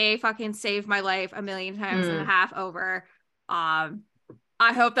 They fucking saved my life a million times and a half over.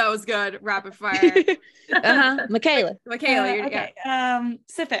 I hope that was good. Rapid fire. Michaela, okay.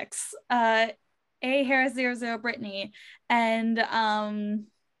 Civics. A Harris 00 Brittany, and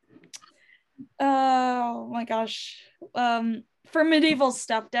oh my gosh, for medieval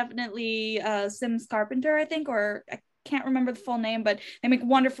stuff, definitely Sims Carpenter, I think, or I can't remember the full name, but they make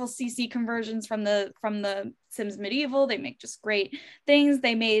wonderful CC conversions from the Sims Medieval. They make just great things.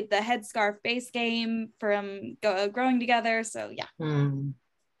 They made the Headscarf base game from Growing Together, so yeah.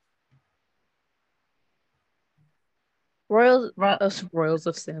 Royals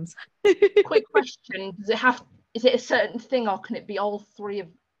of Sims. Quick question: is it a certain thing, or can it be all three of?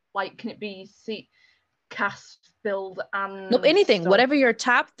 Like, can it be cast, build, and nope, anything, stuff? whatever your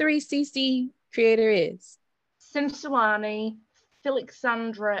top 3 CC creator is. Simsulani,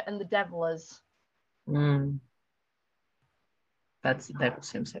 Felixandra, and the Devilers. That's the type of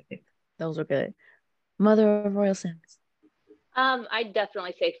Sims, I think. Those are good. Mother of Royal Sims. I'd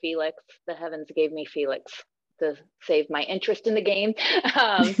definitely say Felix. The heavens gave me Felix to save my interest in the game.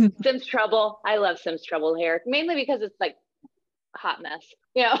 Sims Trouble. I love Sims Trouble here, mainly because it's like hot mess,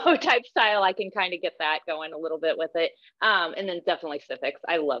 type style. I can kind of get that going a little bit with it. And then definitely Civics.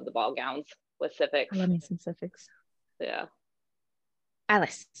 I love the ball gowns with Civics. I love me some Civics. Yeah.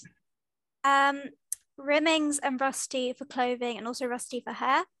 Alice. Rimmings and Rusty for clothing and also Rusty for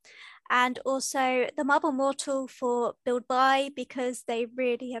hair. And also the Marble Mortal for build buy because they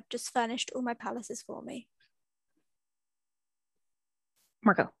really have just furnished all my palaces for me.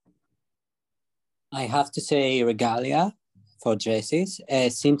 Marco. I have to say Regalia for dresses.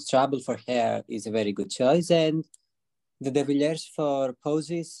 Sims Trouble for hair is a very good choice. And the De Villiers for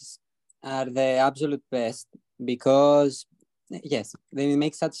poses are the absolute best because, yes, they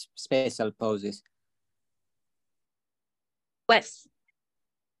make such special poses. Wes.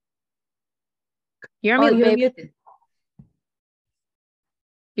 You're on mute, babe. Muted.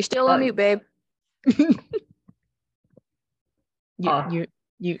 You're still on mute, babe. You're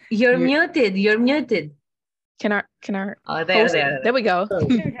muted. You're muted. Can our oh, there we go. Sorry, there we go.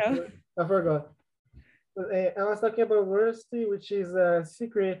 I forgot. I was talking about Rusty, which is a C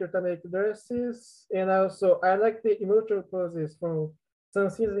creator to make dresses, and also I like the immortal poses from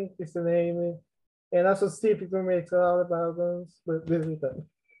Stassijsims is the name, and also see people make a lot of albums, but this is that.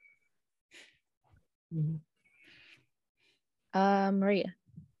 Maria.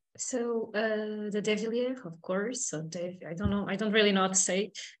 So the De Villiers, of course. So I don't know. I don't really know what to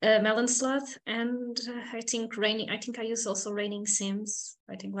say. Melon Sloth, and I think Raining. I think I use also Raining Sims.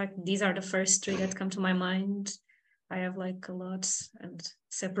 I think like these are the first three that come to my mind. I have like a lot and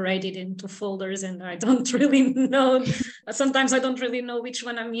separated into folders, and I don't really know. Sometimes I don't really know which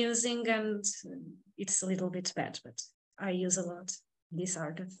one I'm using, and it's a little bit bad. But I use a lot. These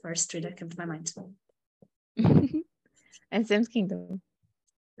are the first three that come to my mind. And Simskingdoms.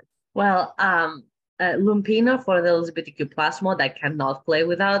 Well, Lumpino for the LGBTQ plus mode, I cannot play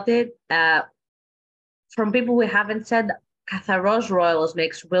without it. From people we haven't said, Catharos Royals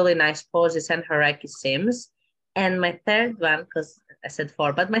makes really nice poses and Haraki Sims. And my third one, because I said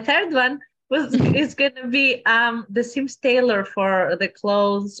four, but my third one is gonna be the Sims tailor for the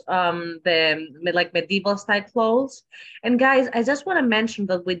clothes, the like medieval style clothes. And guys, I just want to mention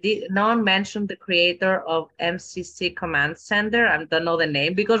that no one mentioned the creator of MCC Command Center. I don't know the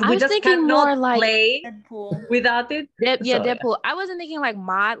name because we just cannot play Deadpool. without it. Deadpool. I wasn't thinking like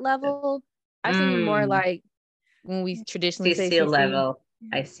mod level. I was thinking more like when we traditionally say CC level.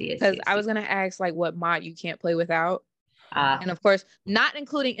 I see. Because I was gonna ask like what mod you can't play without. And of course, not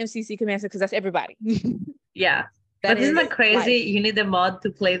including MCC Command Center because that's everybody. Yeah. But isn't that crazy? Life. You need a mod to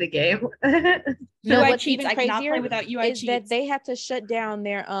play the game. No, what's even crazier without UI is cheats. That they had to shut down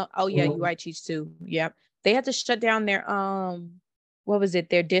their UI cheats too. Yep. They had to shut down their what was it?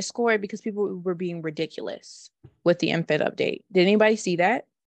 Their Discord because people were being ridiculous with the MFED update. Did anybody see that?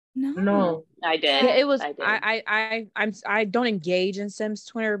 No. I did. Yeah, it was I don't engage in Sims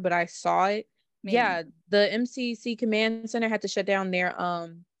Twitter, but I saw it. Maybe. Yeah, the MCC Command Center had to shut down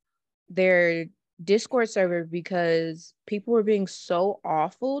their Discord server because people were being so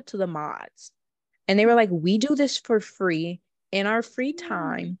awful to the mods. And they were like, we do this for free in our free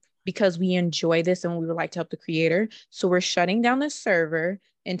time because we enjoy this and we would like to help the creator. So we're shutting down the server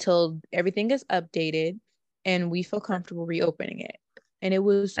until everything is updated and we feel comfortable reopening it. And it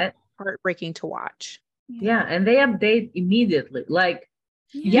was heartbreaking to watch. Yeah, and they update immediately. Like,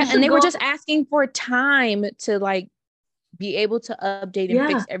 yeah, and they were just asking for time to like be able to update and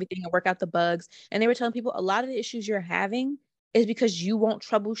fix everything and work out the bugs. And they were telling people a lot of the issues you're having is because you won't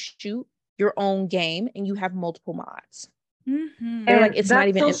troubleshoot your own game and you have multiple mods. They're like, it's not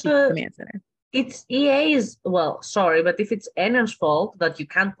even MCC Command Center. It's EA's, well, sorry, but if it's Enon's fault that you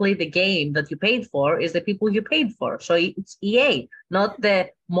can't play the game that you paid for, is the people you paid for. So it's EA, not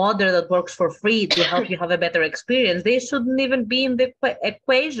the modder that works for free to help you have a better experience. They shouldn't even be in the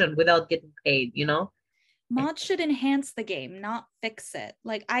equation without getting paid, you know? Mods should enhance the game, not fix it.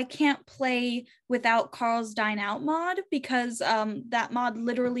 Like, I can't play without Carl's Dine Out mod because that mod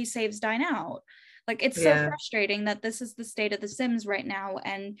literally saves Dine Out. Like, it's so frustrating that this is the state of the Sims right now.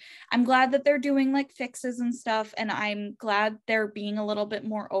 And I'm glad that they're doing like fixes and stuff. And I'm glad they're being a little bit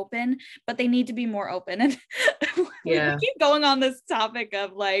more open, but they need to be more open. And we keep going on this topic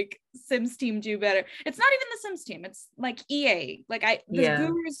of like Sims team do better. It's not even the Sims team. It's like EA. Like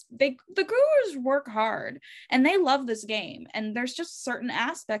the gurus work hard and they love this game. And there's just certain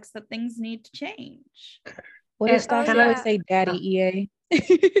aspects that things need to change. What does Stassi always say, Daddy EA?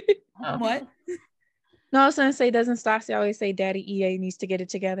 What? No, I was gonna say, doesn't Stassi always say Daddy EA needs to get it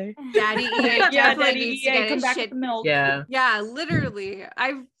together? Daddy EA definitely needs to get come his back shit. with the milk. Yeah, literally.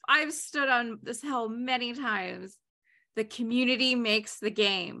 I've stood on this hill many times. The community makes the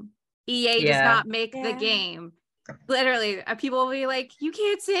game. EA does not make the game. Literally, people will be like, you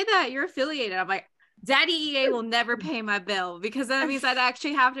can't say that, you're affiliated. I'm like, Daddy EA will never pay my bill, because that means I'd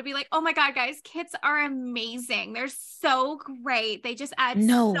actually have to be like, oh my God, guys, kits are amazing. They're so great. They just add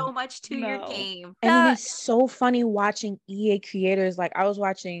so much to your game. And then it's so funny watching EA creators. Like I was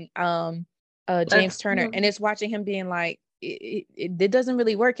watching James Turner, and it's watching him being like, it doesn't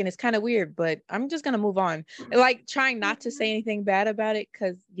really work, and it's kind of weird, but I'm just gonna move on. Like trying not to say anything bad about it,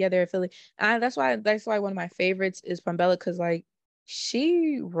 because they're affiliate. That's why one of my favorites is Pambella, because like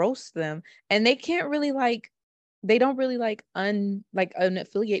she roasts them, and they can't really they don't really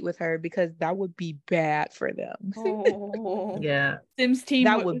unaffiliate with her, because that would be bad for them. Yeah, Sims team,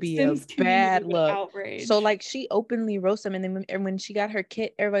 that would be a bad look. Outrage. So like she openly roasts them, and then when she got her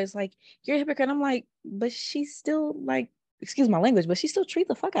kit, everybody's like, you're a hypocrite. I'm like, but she's still like, excuse my language, but she still treats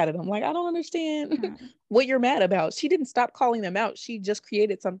the fuck out of them. Like, I don't understand what you're mad about. She didn't stop calling them out. She just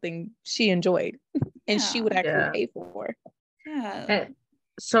created something she enjoyed and she would actually pay for. Yeah.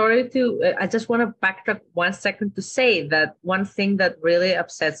 Sorry to, I just want to backtrack 1 second to say that one thing that really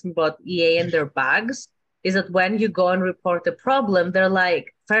upsets me about EA and their bugs is that when you go and report a problem, they're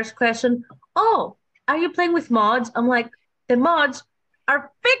like, first question, oh, are you playing with mods? I'm like, the mods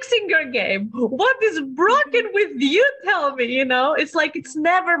are fixing your game. What is broken with you? Tell me, it's like, it's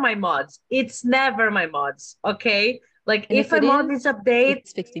never my mods. It's never my mods. Okay. Like if a mod is updated,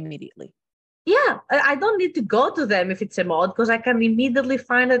 it's fixed immediately. Yeah, I don't need to go to them if it's a mod, because I can immediately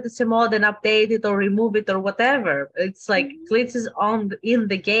find that it's a mod and update it or remove it or whatever. It's like glitches in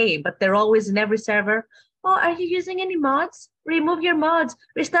the game, but they're always in every server. Oh, are you using any mods? Remove your mods.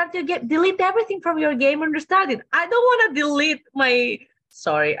 Restart your game. Delete everything from your game and restart it. I don't want to delete my...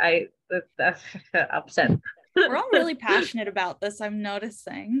 Sorry, upset. We're all really passionate about this, I'm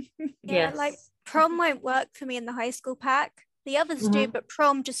noticing. Yeah, like prom won't work for me in the high school pack. The others do, but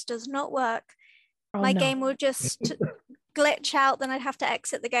prom just does not work. My game will just glitch out, then I'd have to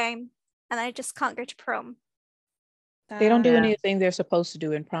exit the game, and I just can't go to prom. They don't do anything they're supposed to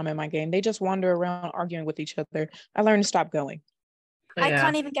do in prom in my game. They just wander around arguing with each other. I learned to stop going. I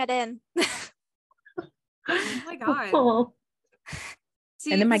can't even get in. Oh my God. Oh.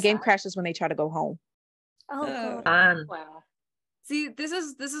 See, and then my game crashes when they try to go home. Oh, God. Wow. See, this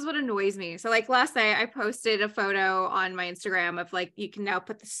is what annoys me. So like last night I posted a photo on my Instagram of like, you can now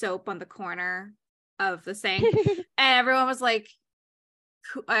put the soap on the corner of the sink. And everyone was like,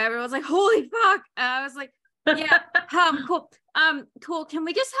 holy fuck. And I was like, yeah, cool. Cool. Can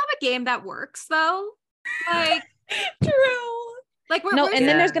we just have a game that works though? Like, true. Like then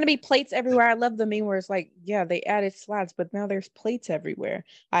there's gonna be plates everywhere. I love the meme where it's like, yeah, they added slats, but now there's plates everywhere.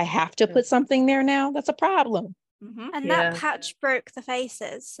 I have to put something there now. That's a problem. And that patch broke the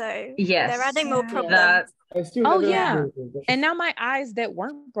faces, so they're adding more problems. And now my eyes that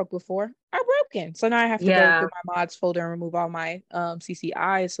weren't broke before are broken. So now I have to go through my mods folder and remove all my CC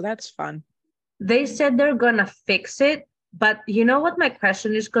eyes. So that's fun. They said they're gonna fix it, but you know what my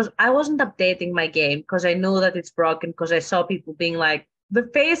question is? Because I wasn't updating my game because I knew that it's broken, because I saw people being like, the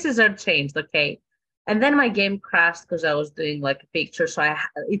faces are changed, okay? And then my game crashed because I was doing like a picture. So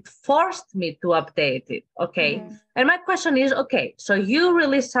it forced me to update it. Okay. And my question is, okay, so you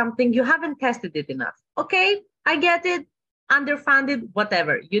release something, you haven't tested it enough. Okay, I get it. Underfunded,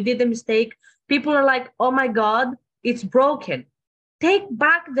 whatever. You did a mistake. People are like, oh my God, it's broken. Take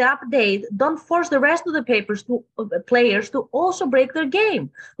back the update. Don't force the rest of the players to also break their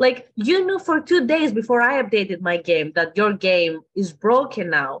game. Like, you knew for 2 days before I updated my game that your game is broken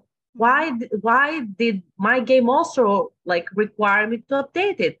now. Why did my game also like require me to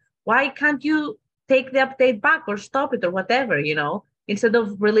update it? Why can't you take the update back or stop it or whatever, instead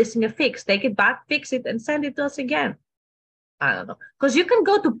of releasing a fix? Take it back, fix it, and send it to us again. I don't know, because you can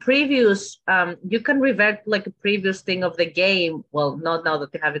go to previous, you can revert like a previous thing of the game. Well, not now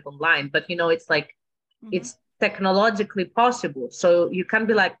that you have it online, but it's like it's technologically possible. So you can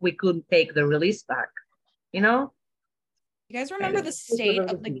be like, we couldn't take the release back, You guys remember the state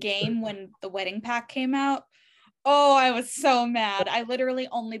of the game when the wedding pack came out? Oh, I was so mad. I literally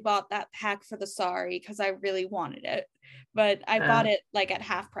only bought that pack for the Sorry because I really wanted it. But I bought it like at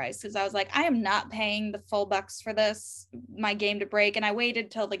half price because I was like, I am not paying the full bucks for my game to break. And I waited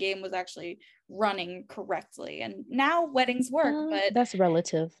till the game was actually running correctly. And now weddings work, but that's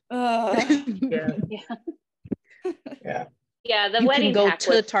relative. Yeah, the you wedding can go pack to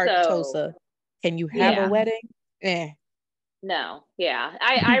was Tartosa. Can you have a wedding? No,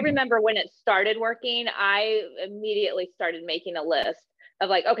 I remember when it started working, I immediately started making a list of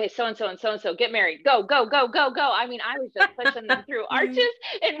like, okay, so-and-so and so-and-so, get married, go. I mean, I was just pushing them through arches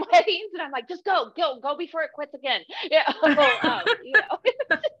and weddings, and I'm like, just go before it quits again. Yeah.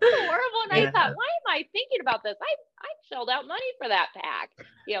 horrible. And I thought, why am I thinking about this? I shelled out money for that pack.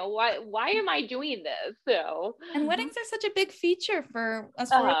 You know, why am I doing this? So, and weddings are such a big feature for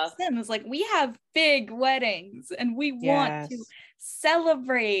us Royal Sims. Like, we have big weddings and we want to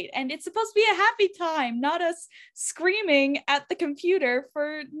celebrate, and it's supposed to be a happy time, not us screaming at the computer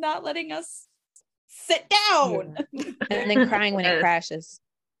for not letting us sit down and then crying when it crashes.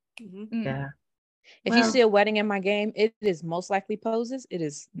 Yeah. If you see a wedding in my game, it is most likely poses. It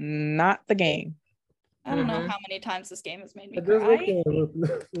is not the game. I don't know how many times this game has made me cry.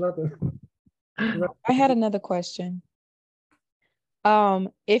 I had another question.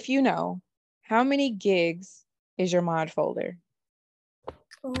 If you know, how many gigs is your mod folder?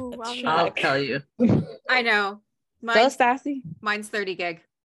 Oh, I'll tell you. I know. Mine's, mine's 30 gig.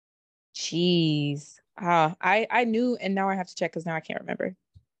 Jeez. I knew, and now I have to check because now I can't remember.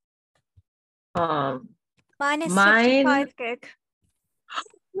 Mine is 55 gig.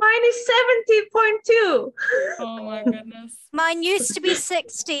 Mine is 70.2. Oh my goodness. Mine used to be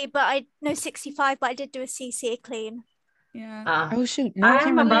 60, but 65, but I did do a CC clean. Yeah. Oh shoot. No,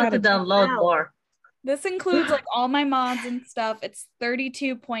 I'm about to download more. This includes like all my mods and stuff. It's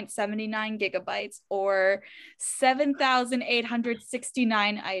 32.79 gigabytes or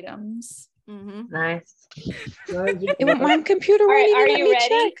 7,869 items. Nice. My computer won't even let me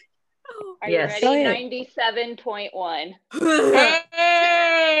check. Are you ready? 97.1.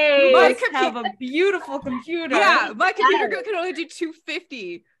 Hey! My computer have a beautiful computer. Yeah, my computer can only do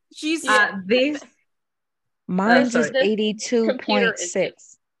 250. She's Mine's is 82.6.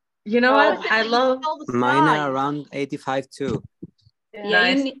 You know what? I love mine are around 85 too.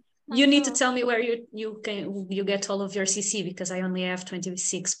 Yeah, you need to tell me where you get all of your CC because I only have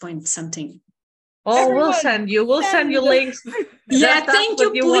 26 point something. Oh, we'll send you links. Yeah, thank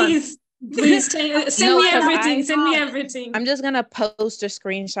you, please. Please send me everything. Send me everything. I'm just gonna post a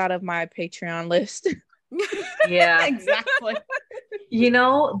screenshot of my Patreon list. Yeah, exactly. You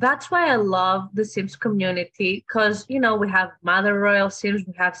know, that's why I love the Sims community, because we have Mother Royal Sims,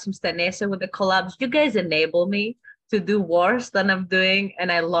 we have Simstanestaisia with the collabs. You guys enable me to do worse than I'm doing,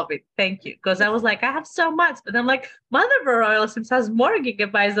 and I love it. Thank you. Because I was like, I have so much, but I'm like, Mother Royal Sims has more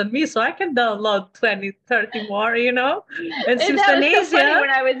gigabytes than me, so I can download 20, 30 more, And that was so funny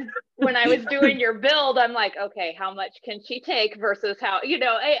when I was doing your build. I'm like, okay, how much can she take versus how,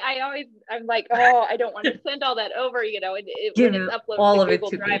 I'm like, oh, I don't want to send all that over, when it's uploaded to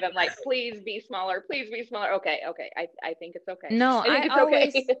Google Drive. I'm like, please be smaller, please be smaller. Okay, I think it's okay. No, I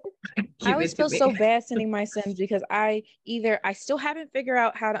always feel me. so bad sending my Sims because I still haven't figured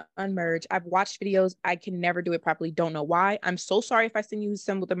out how to unmerge. I've watched videos. I can never do it properly. Don't know why. I'm so sorry if I send you a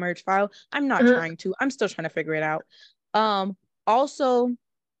Sim with a merge file. I'm not trying to. I'm still trying to figure it out. Also,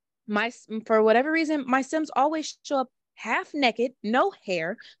 for whatever reason, my Sims always show up half naked, no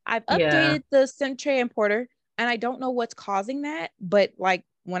hair. I've updated the Sim tray importer, and I don't know what's causing that. But like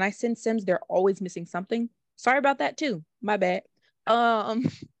when I send Sims, they're always missing something. Sorry about that too. My bad.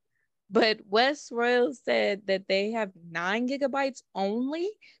 But Wes Royal said that they have 9 gigabytes only.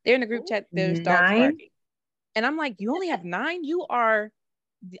 They're in the group chat. There's dogs barking. And I'm like, you only have 9?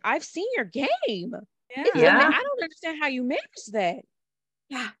 I've seen your game. Yeah. I don't understand how you manage that.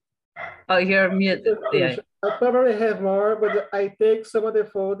 Yeah. Oh, you're muted. Yeah. I probably have more, but I take some of the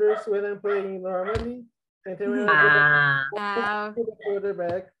folders when I'm playing normally. And then when I put the folder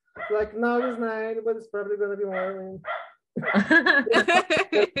back. Like now it's 9, but it's probably going to be more.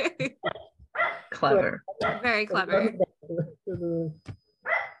 Clever. Very clever.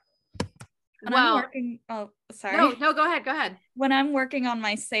 When I'm working, sorry. No, go ahead. When I'm working on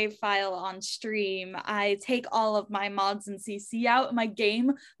my save file on stream, I take all of my mods and CC out. My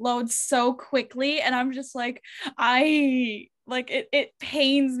game loads so quickly, and I'm just like, it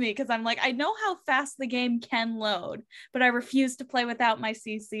pains me because I'm like, I know how fast the game can load, but I refuse to play without my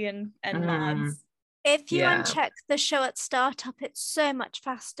CC and mods. If you uncheck the show at startup, it's so much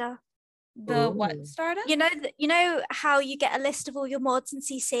faster. The what startup? You know how you get a list of all your mods and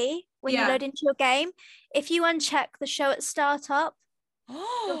CC when you load into your game? If you uncheck the show at startup,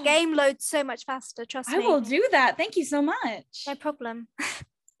 your game loads so much faster. Trust me. I will do that. Thank you so much. No problem.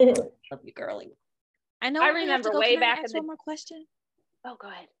 Love you, girly. I know. I remember way back in one more question. Oh, go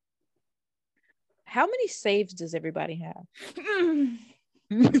ahead. How many saves does everybody have?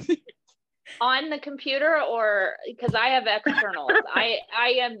 On the computer, or because I have externals.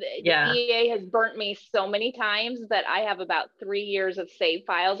 EA has burnt me so many times that I have about 3 years of save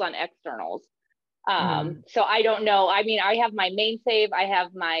files on externals. So I don't know. I mean, I have my main save, I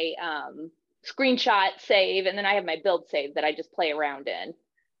have my screenshot save, and then I have my build save that I just play around in,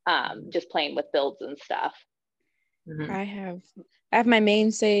 just playing with builds and stuff. I have my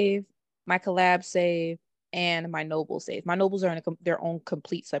main save, my collab save, and my noble save. My nobles are in their own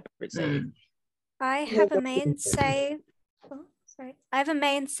complete separate save. I have a main save. Oh, sorry. I have a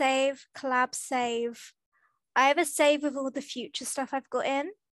main save, collab save. I have a save with all the future stuff I've got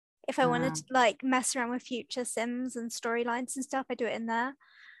in. If I wanted to like mess around with future Sims and storylines and stuff, I do it in there.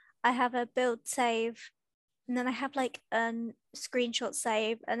 I have a build save, and then I have like a screenshot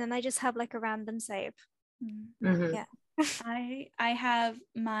save, and then I just have like a random save. Yeah. I have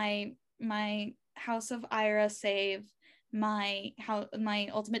my House of Ira save, my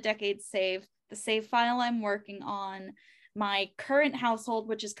Ultimate Decade save, the save file I'm working on, my current household,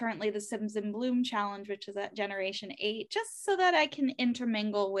 which is currently the Sims in Bloom challenge, which is at Generation 8, just so that I can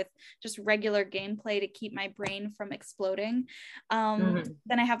intermingle with just regular gameplay to keep my brain from exploding. Then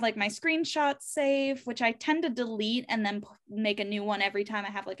I have like my screenshots save, which I tend to delete and then make a new one every time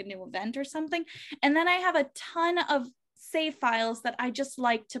I have like a new event or something. And then I have a ton of save files that I just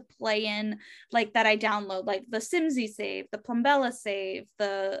like to play in, like that I download, like the Simsy save, the Plumbella save,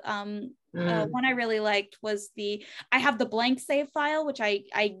 the one I really liked was I have the blank save file, which I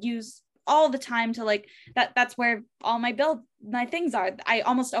use all the time to like that's where all my things are. I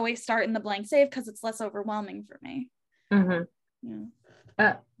almost always start in the blank save because it's less overwhelming for me.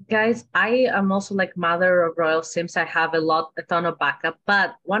 Guys, I am also like mother of Royal Sims. I have a ton of backup,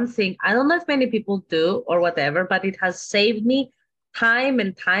 but one thing, I don't know if many people do or whatever, but it has saved me time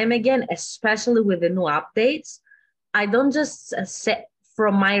and time again, especially with the new updates. I don't just set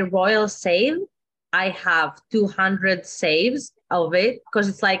from my Royal save, I have 200 saves of it, because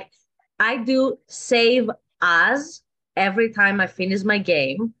it's like I do save as every time I finish my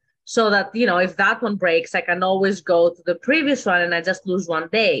game, so that, you know, if that one breaks, I can always go to the previous one and I just lose one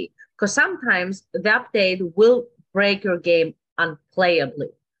day. Because sometimes the update will break your game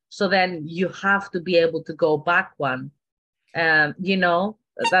unplayably. So then you have to be able to go back one. You know,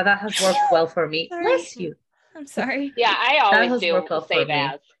 that has worked well for me. Sorry. Bless you. I'm sorry. Yeah, I always do well save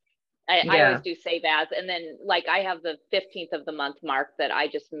as. I always do save as, and then like I have the 15th of the month mark that I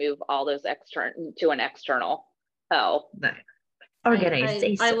just move all those to an external. Nice.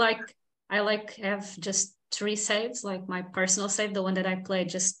 Organization. I like have just 3 saves, like my personal save, the one that I play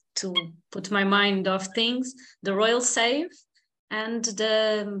just to put my mind off things, the Royal save, and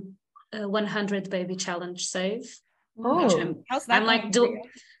the 100 baby challenge save. How's that? I'm like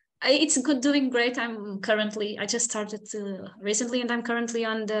it's good, doing great. I just started recently, and I'm currently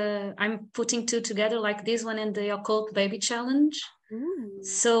I'm putting 2 together, like this one and the occult baby challenge.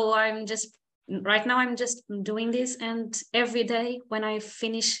 So right now I'm just doing this, and every day when I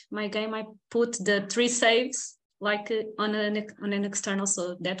finish my game, I put the 3 saves like on an external,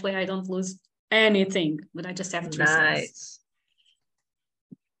 so that way I don't lose anything, but I just have 3 saves.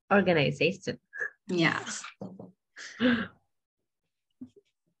 Organization. Yeah.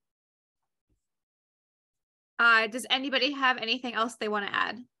 Does anybody have anything else they want to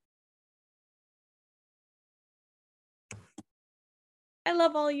add? I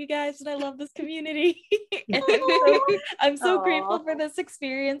love all you guys, and I love this community. And I'm so grateful for this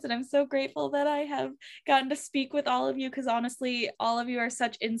experience, and I'm so grateful that I have gotten to speak with all of you, because honestly, all of you are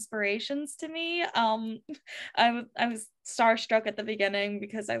such inspirations to me. I was starstruck at the beginning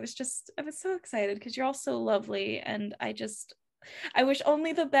because I was so excited because you're all so lovely, and I wish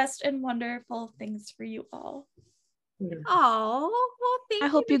only the best and wonderful things for you all. Oh, well, thank you. I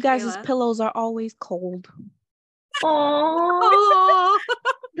hope you guys' pillows are always cold. Oh,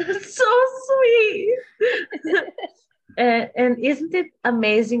 that's so sweet. And isn't it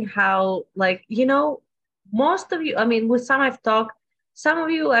amazing how, like, you know, most of you, I mean, with some I've talked, some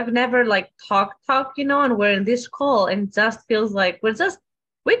of you I've never like talk, you know, and we're in this call, and it just feels like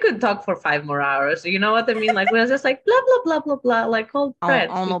we could talk for 5 more hours. You know what I mean? Like, we're just like blah blah blah blah blah, like old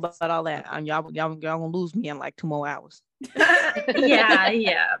friends. I don't know about all that. Y'all gonna lose me in like 2 more hours.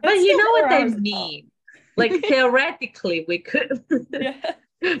 yeah. But you know what I mean? Like, theoretically, we could. Yeah.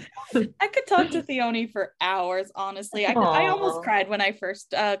 I could talk to Theoni for hours, honestly. I almost cried when I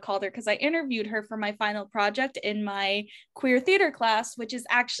first called her, because I interviewed her for my final project in my queer theater class, which is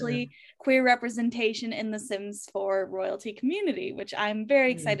actually queer representation in the Sims 4 royalty community, which I'm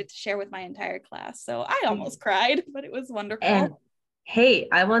very excited to share with my entire class. So I almost cried, but it was wonderful. And hey,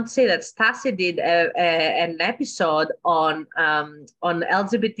 I want to say that Stassi did an episode on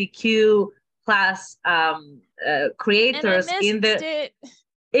LGBTQ plus creators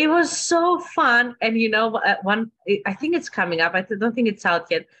it was so fun. And you know, I think it's coming up. I don't think it's out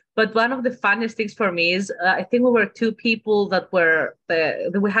yet, But one of the funniest things for me is I think we were two people that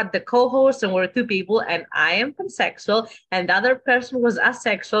we had the co-host and we were two people, and I am pansexual and the other person was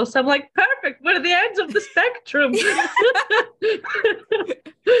asexual. So I'm like, perfect, we're the ends of the spectrum.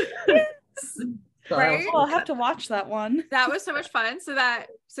 So Right? Oh, I'll have to watch that one. That was so much fun.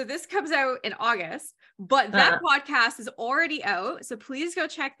 So this comes out in August, but that podcast is already out. So please go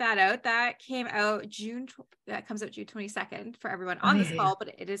check that out. That came out that comes out June 22nd for everyone on this call,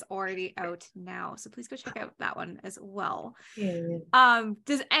 but it is already out now. So please go check out that one as well. Yeah.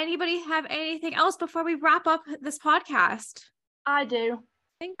 Does anybody have anything else before we wrap up this podcast? I do.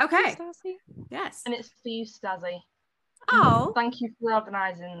 Okay. Stassi. Yes. And it's for you, Stazzy. Oh, Thank you for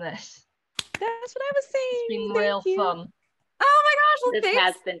organising this. That's what I was saying. It's been Thank real you. fun. oh my gosh. Well, This thanks.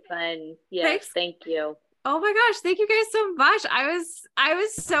 has been fun. Yes, Thanks. thank you. Oh my gosh, thank you guys so much. I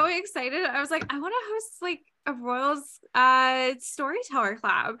was so excited. I was like, I want to host like a Royals storyteller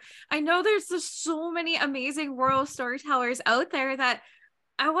collab. I know there's just so many amazing Royal storytellers out there that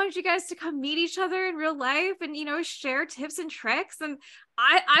I wanted you guys to come meet each other in real life and, you know, share tips and tricks. And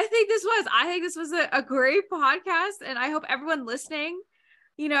I think this was a great podcast, and I hope everyone listening,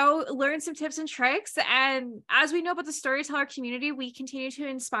 you know, learn some tips and tricks. And as we know about the storyteller community, we continue to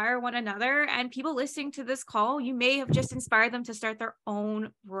inspire one another, and people listening to this call, you may have just inspired them to start their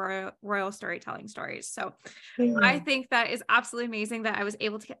own royal storytelling stories. So I think that is absolutely amazing that I was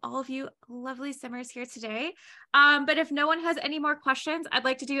able to get all of you lovely simmers here today. But if no one has any more questions, I'd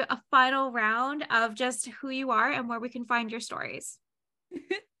like to do a final round of just who you are and where we can find your stories.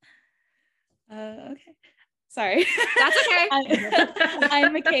 Okay. Sorry. That's okay.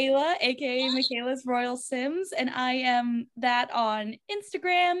 I'm Michaela, aka Michaela's Royal Sims, and I am that on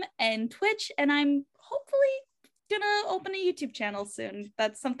Instagram and Twitch, and I'm hopefully gonna open a YouTube channel soon.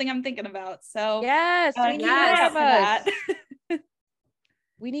 That's something I'm thinking about. So Yes, we need yes. more of for us. that.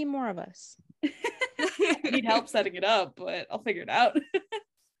 We need more of us. I need help setting it up, but I'll figure it out.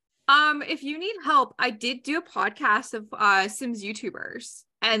 If you need help, I did do a podcast of Sims YouTubers,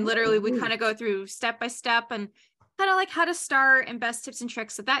 and literally we kind of go through step by step and kind of like how to start and best tips and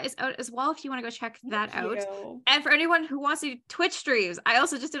tricks. So that is out as well if you want to go check that out. And for anyone who wants to do Twitch streams, I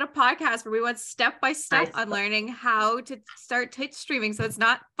also just did a podcast where we went step by step on learning how to start Twitch streaming, so it's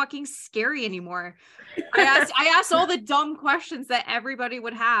not fucking scary anymore. I asked all the dumb questions that everybody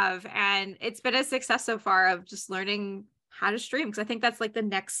would have, and it's been a success so far of just learning how to stream, because I think that's like the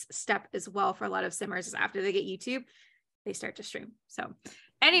next step as well for a lot of simmers, is after they get YouTube, they start to stream. So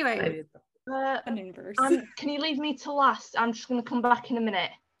anyway, can you leave me to last? I'm just going to come back in a minute.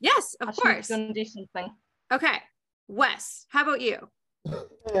 Yes, of course. I'm going to do something. Okay, Wes, how about you?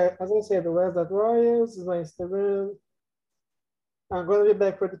 Yeah, as I said, Wes.Royals is my Instagram. I'm going to be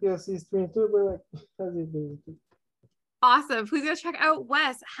back for the PLC stream too, but like, how's it doing? Awesome. Please go check out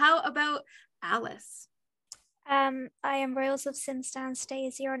Wes. How about Alice? I am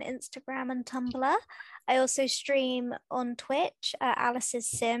Royalsofsimstanstaisia on Instagram and Tumblr. I also stream on Twitch, Alice's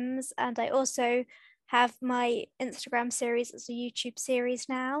Sims, and I also have my Instagram series as a YouTube series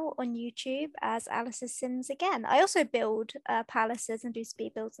now on YouTube as Alice's Sims again. I also build palaces and do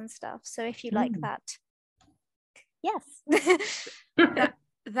speed builds and stuff. So if you like that, yes.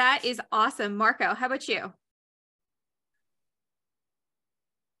 that is awesome. Marco, how about you?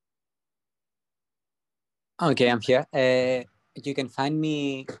 Okay, I'm here. You can find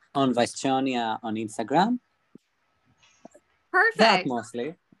me on Vaestronia on Instagram. Perfect. That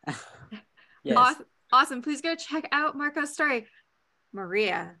mostly. Yes. Awesome. Please go check out Marco's story.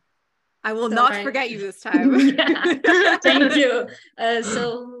 Maria, I will not forget you this time. Thank you.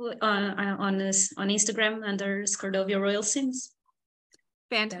 So on Instagram under Scordovia Royal Sims.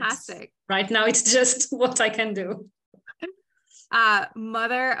 Fantastic. Right now it's just what I can do.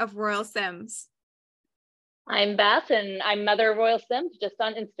 Mother of Royal Sims. I'm Beth, and I'm Mother of Royal Sims just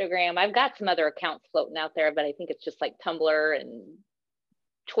on Instagram. I've got some other accounts floating out there, but I think it's just like Tumblr and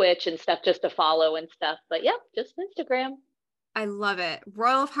Twitch and stuff just to follow and stuff. But yeah, just Instagram. I love it.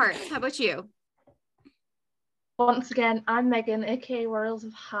 Royalofharts, how about you? Once again, I'm Megan, aka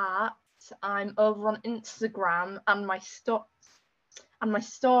Royalsofharts. I'm over on Instagram, and my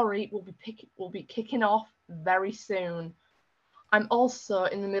story will be kicking off very soon. I'm also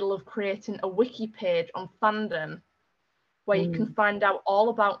in the middle of creating a wiki page on fandom where you can find out all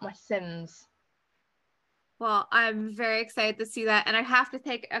about my Sims. Well, I'm very excited to see that. And I have to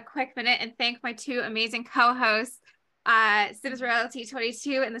take a quick minute and thank my two amazing co-hosts, Sims Reality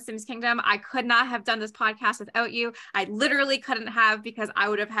 22 and the Sims Kingdom. I could not have done this podcast without you. I literally couldn't have, because I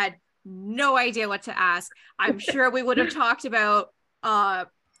would have had no idea what to ask. I'm sure we would have talked about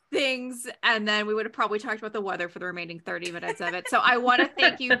things, and then we would have probably talked about the weather for the remaining 30 minutes of it. So I want to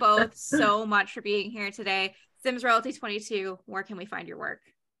thank you both so much for being here today. Sims Royalty 22, where can we find your work?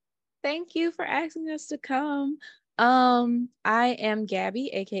 Thank you for asking us to come. I am Gabby,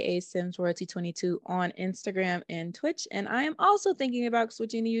 aka Sims Royalty 22 on Instagram and Twitch, and I am also thinking about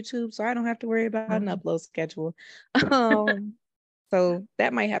switching to YouTube so I don't have to worry about an upload schedule. So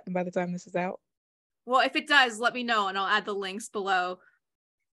that might happen by the time this is out. Well, if it does, let me know and I'll add the links below.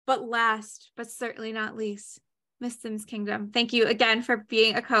 But last, but certainly not least, Miss Simskingdom, thank you again for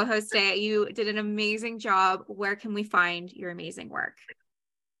being a co-host today. You did an amazing job. Where can we find your amazing work?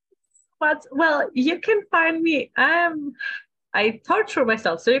 Well, you can find me. I torture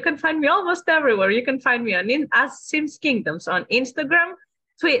myself, so you can find me almost everywhere. You can find me as Simskingdoms on Instagram,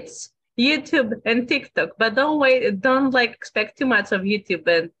 Twitch, YouTube, and TikTok. But don't expect too much of YouTube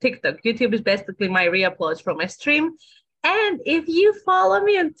and TikTok. YouTube is basically my re-uploads from my stream. And if you follow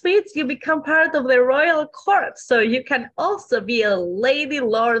me on Twitch, you become part of the royal court. So you can also be a lady,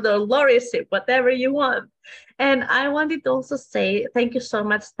 lord, or lordship, whatever you want. And I wanted to also say thank you so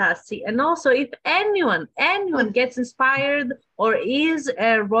much, Stassi. And also, if anyone gets inspired or is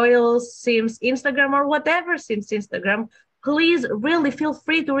a Royal Sims Instagram or whatever Sims Instagram, please really feel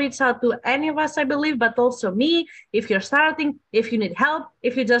free to reach out to any of us, I believe, but also me, if you're starting, if you need help,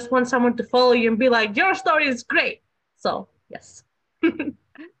 if you just want someone to follow you and be like, your story is great. So, yes.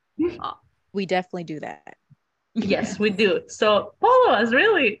 We definitely do that. Yes, we do. So follow us,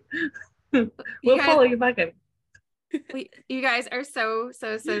 really. We'll follow you back. You guys are so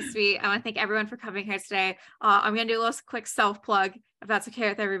sweet. I want to thank everyone for coming here today. I'm gonna do a little quick self-plug, if that's okay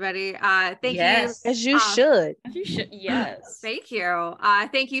with everybody. Thank you. As you should. As you should. Yes. Thank you.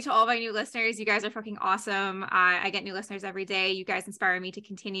 Thank you to all my new listeners. You guys are fucking awesome. I get new listeners every day. You guys inspire me to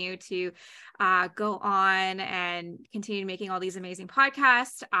continue to go on and continue making all these amazing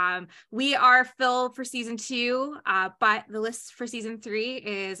podcasts. We are filled for season 2, but the list for season 3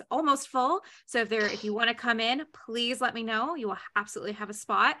 is almost full. So if you want to come in, please let me know. You will absolutely have a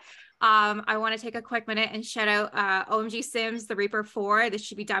spot. I want to take a quick minute and shout out OMG Sims, The Reaper 4. This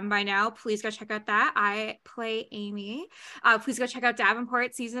should be done by now. Please go check out that. I play Amy. Please go check out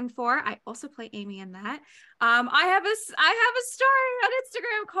Davenport season 4. I also play Amy in that. I have a story on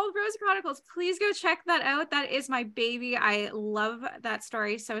Instagram called Rose Chronicles. Please go check that out. That is my baby. I love that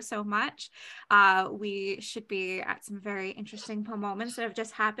story so much. We should be at some very interesting moments that have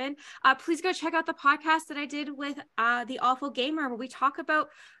just happened. Please go check out the podcast that I did with The Awful Gamer, where we talk about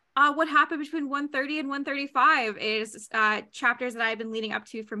what happened between 130 and 135 is chapters that I've been leading up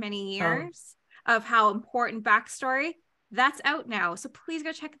to for many years of how important backstory. That's out now. So please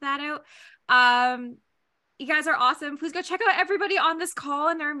go check that out. You guys are awesome. Please go check out everybody on this call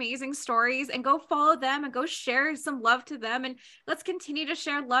and their amazing stories, and go follow them and go share some love to them. And let's continue to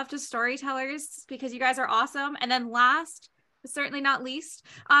share love to storytellers, because you guys are awesome. And then last, but certainly not least,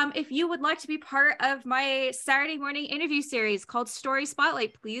 if you would like to be part of my Saturday morning interview series called Story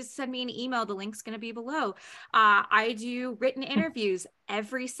Spotlight, please send me an email. The link's going to be below. I do written interviews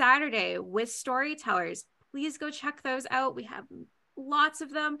every Saturday with storytellers. Please go check those out. We have lots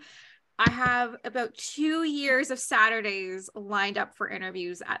of them. I have about 2 years of Saturdays lined up for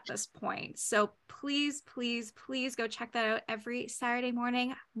interviews at this point. So please go check that out every Saturday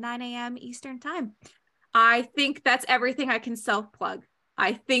morning, 9 a.m. Eastern time. I think that's everything I can self-plug.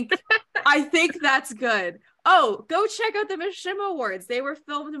 I think that's good. Oh, go check out the Mishima Awards. They were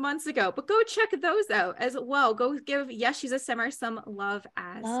filmed months ago, but go check those out as well. Go give Yes, She's a Simmer some love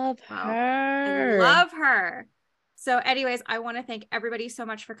as well. Her. I love her. So anyways, I want to thank everybody so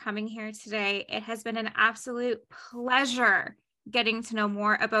much for coming here today. It has been an absolute pleasure getting to know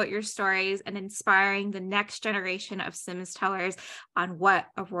more about your stories and inspiring the next generation of Sims tellers on what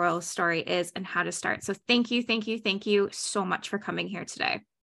a royal story is and how to start. So thank you so much for coming here today.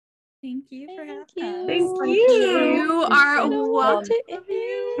 Thank you for having us. Thank you. You are welcome.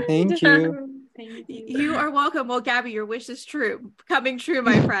 Thank you. You are welcome. Well, Gabby, your wish is true, coming true,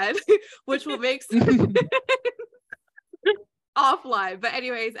 my friend, which will make sense offline. But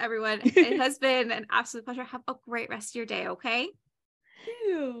anyways, everyone, it has been an absolute pleasure. Have a great rest of your day, okay? Thank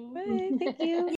you. Thank you.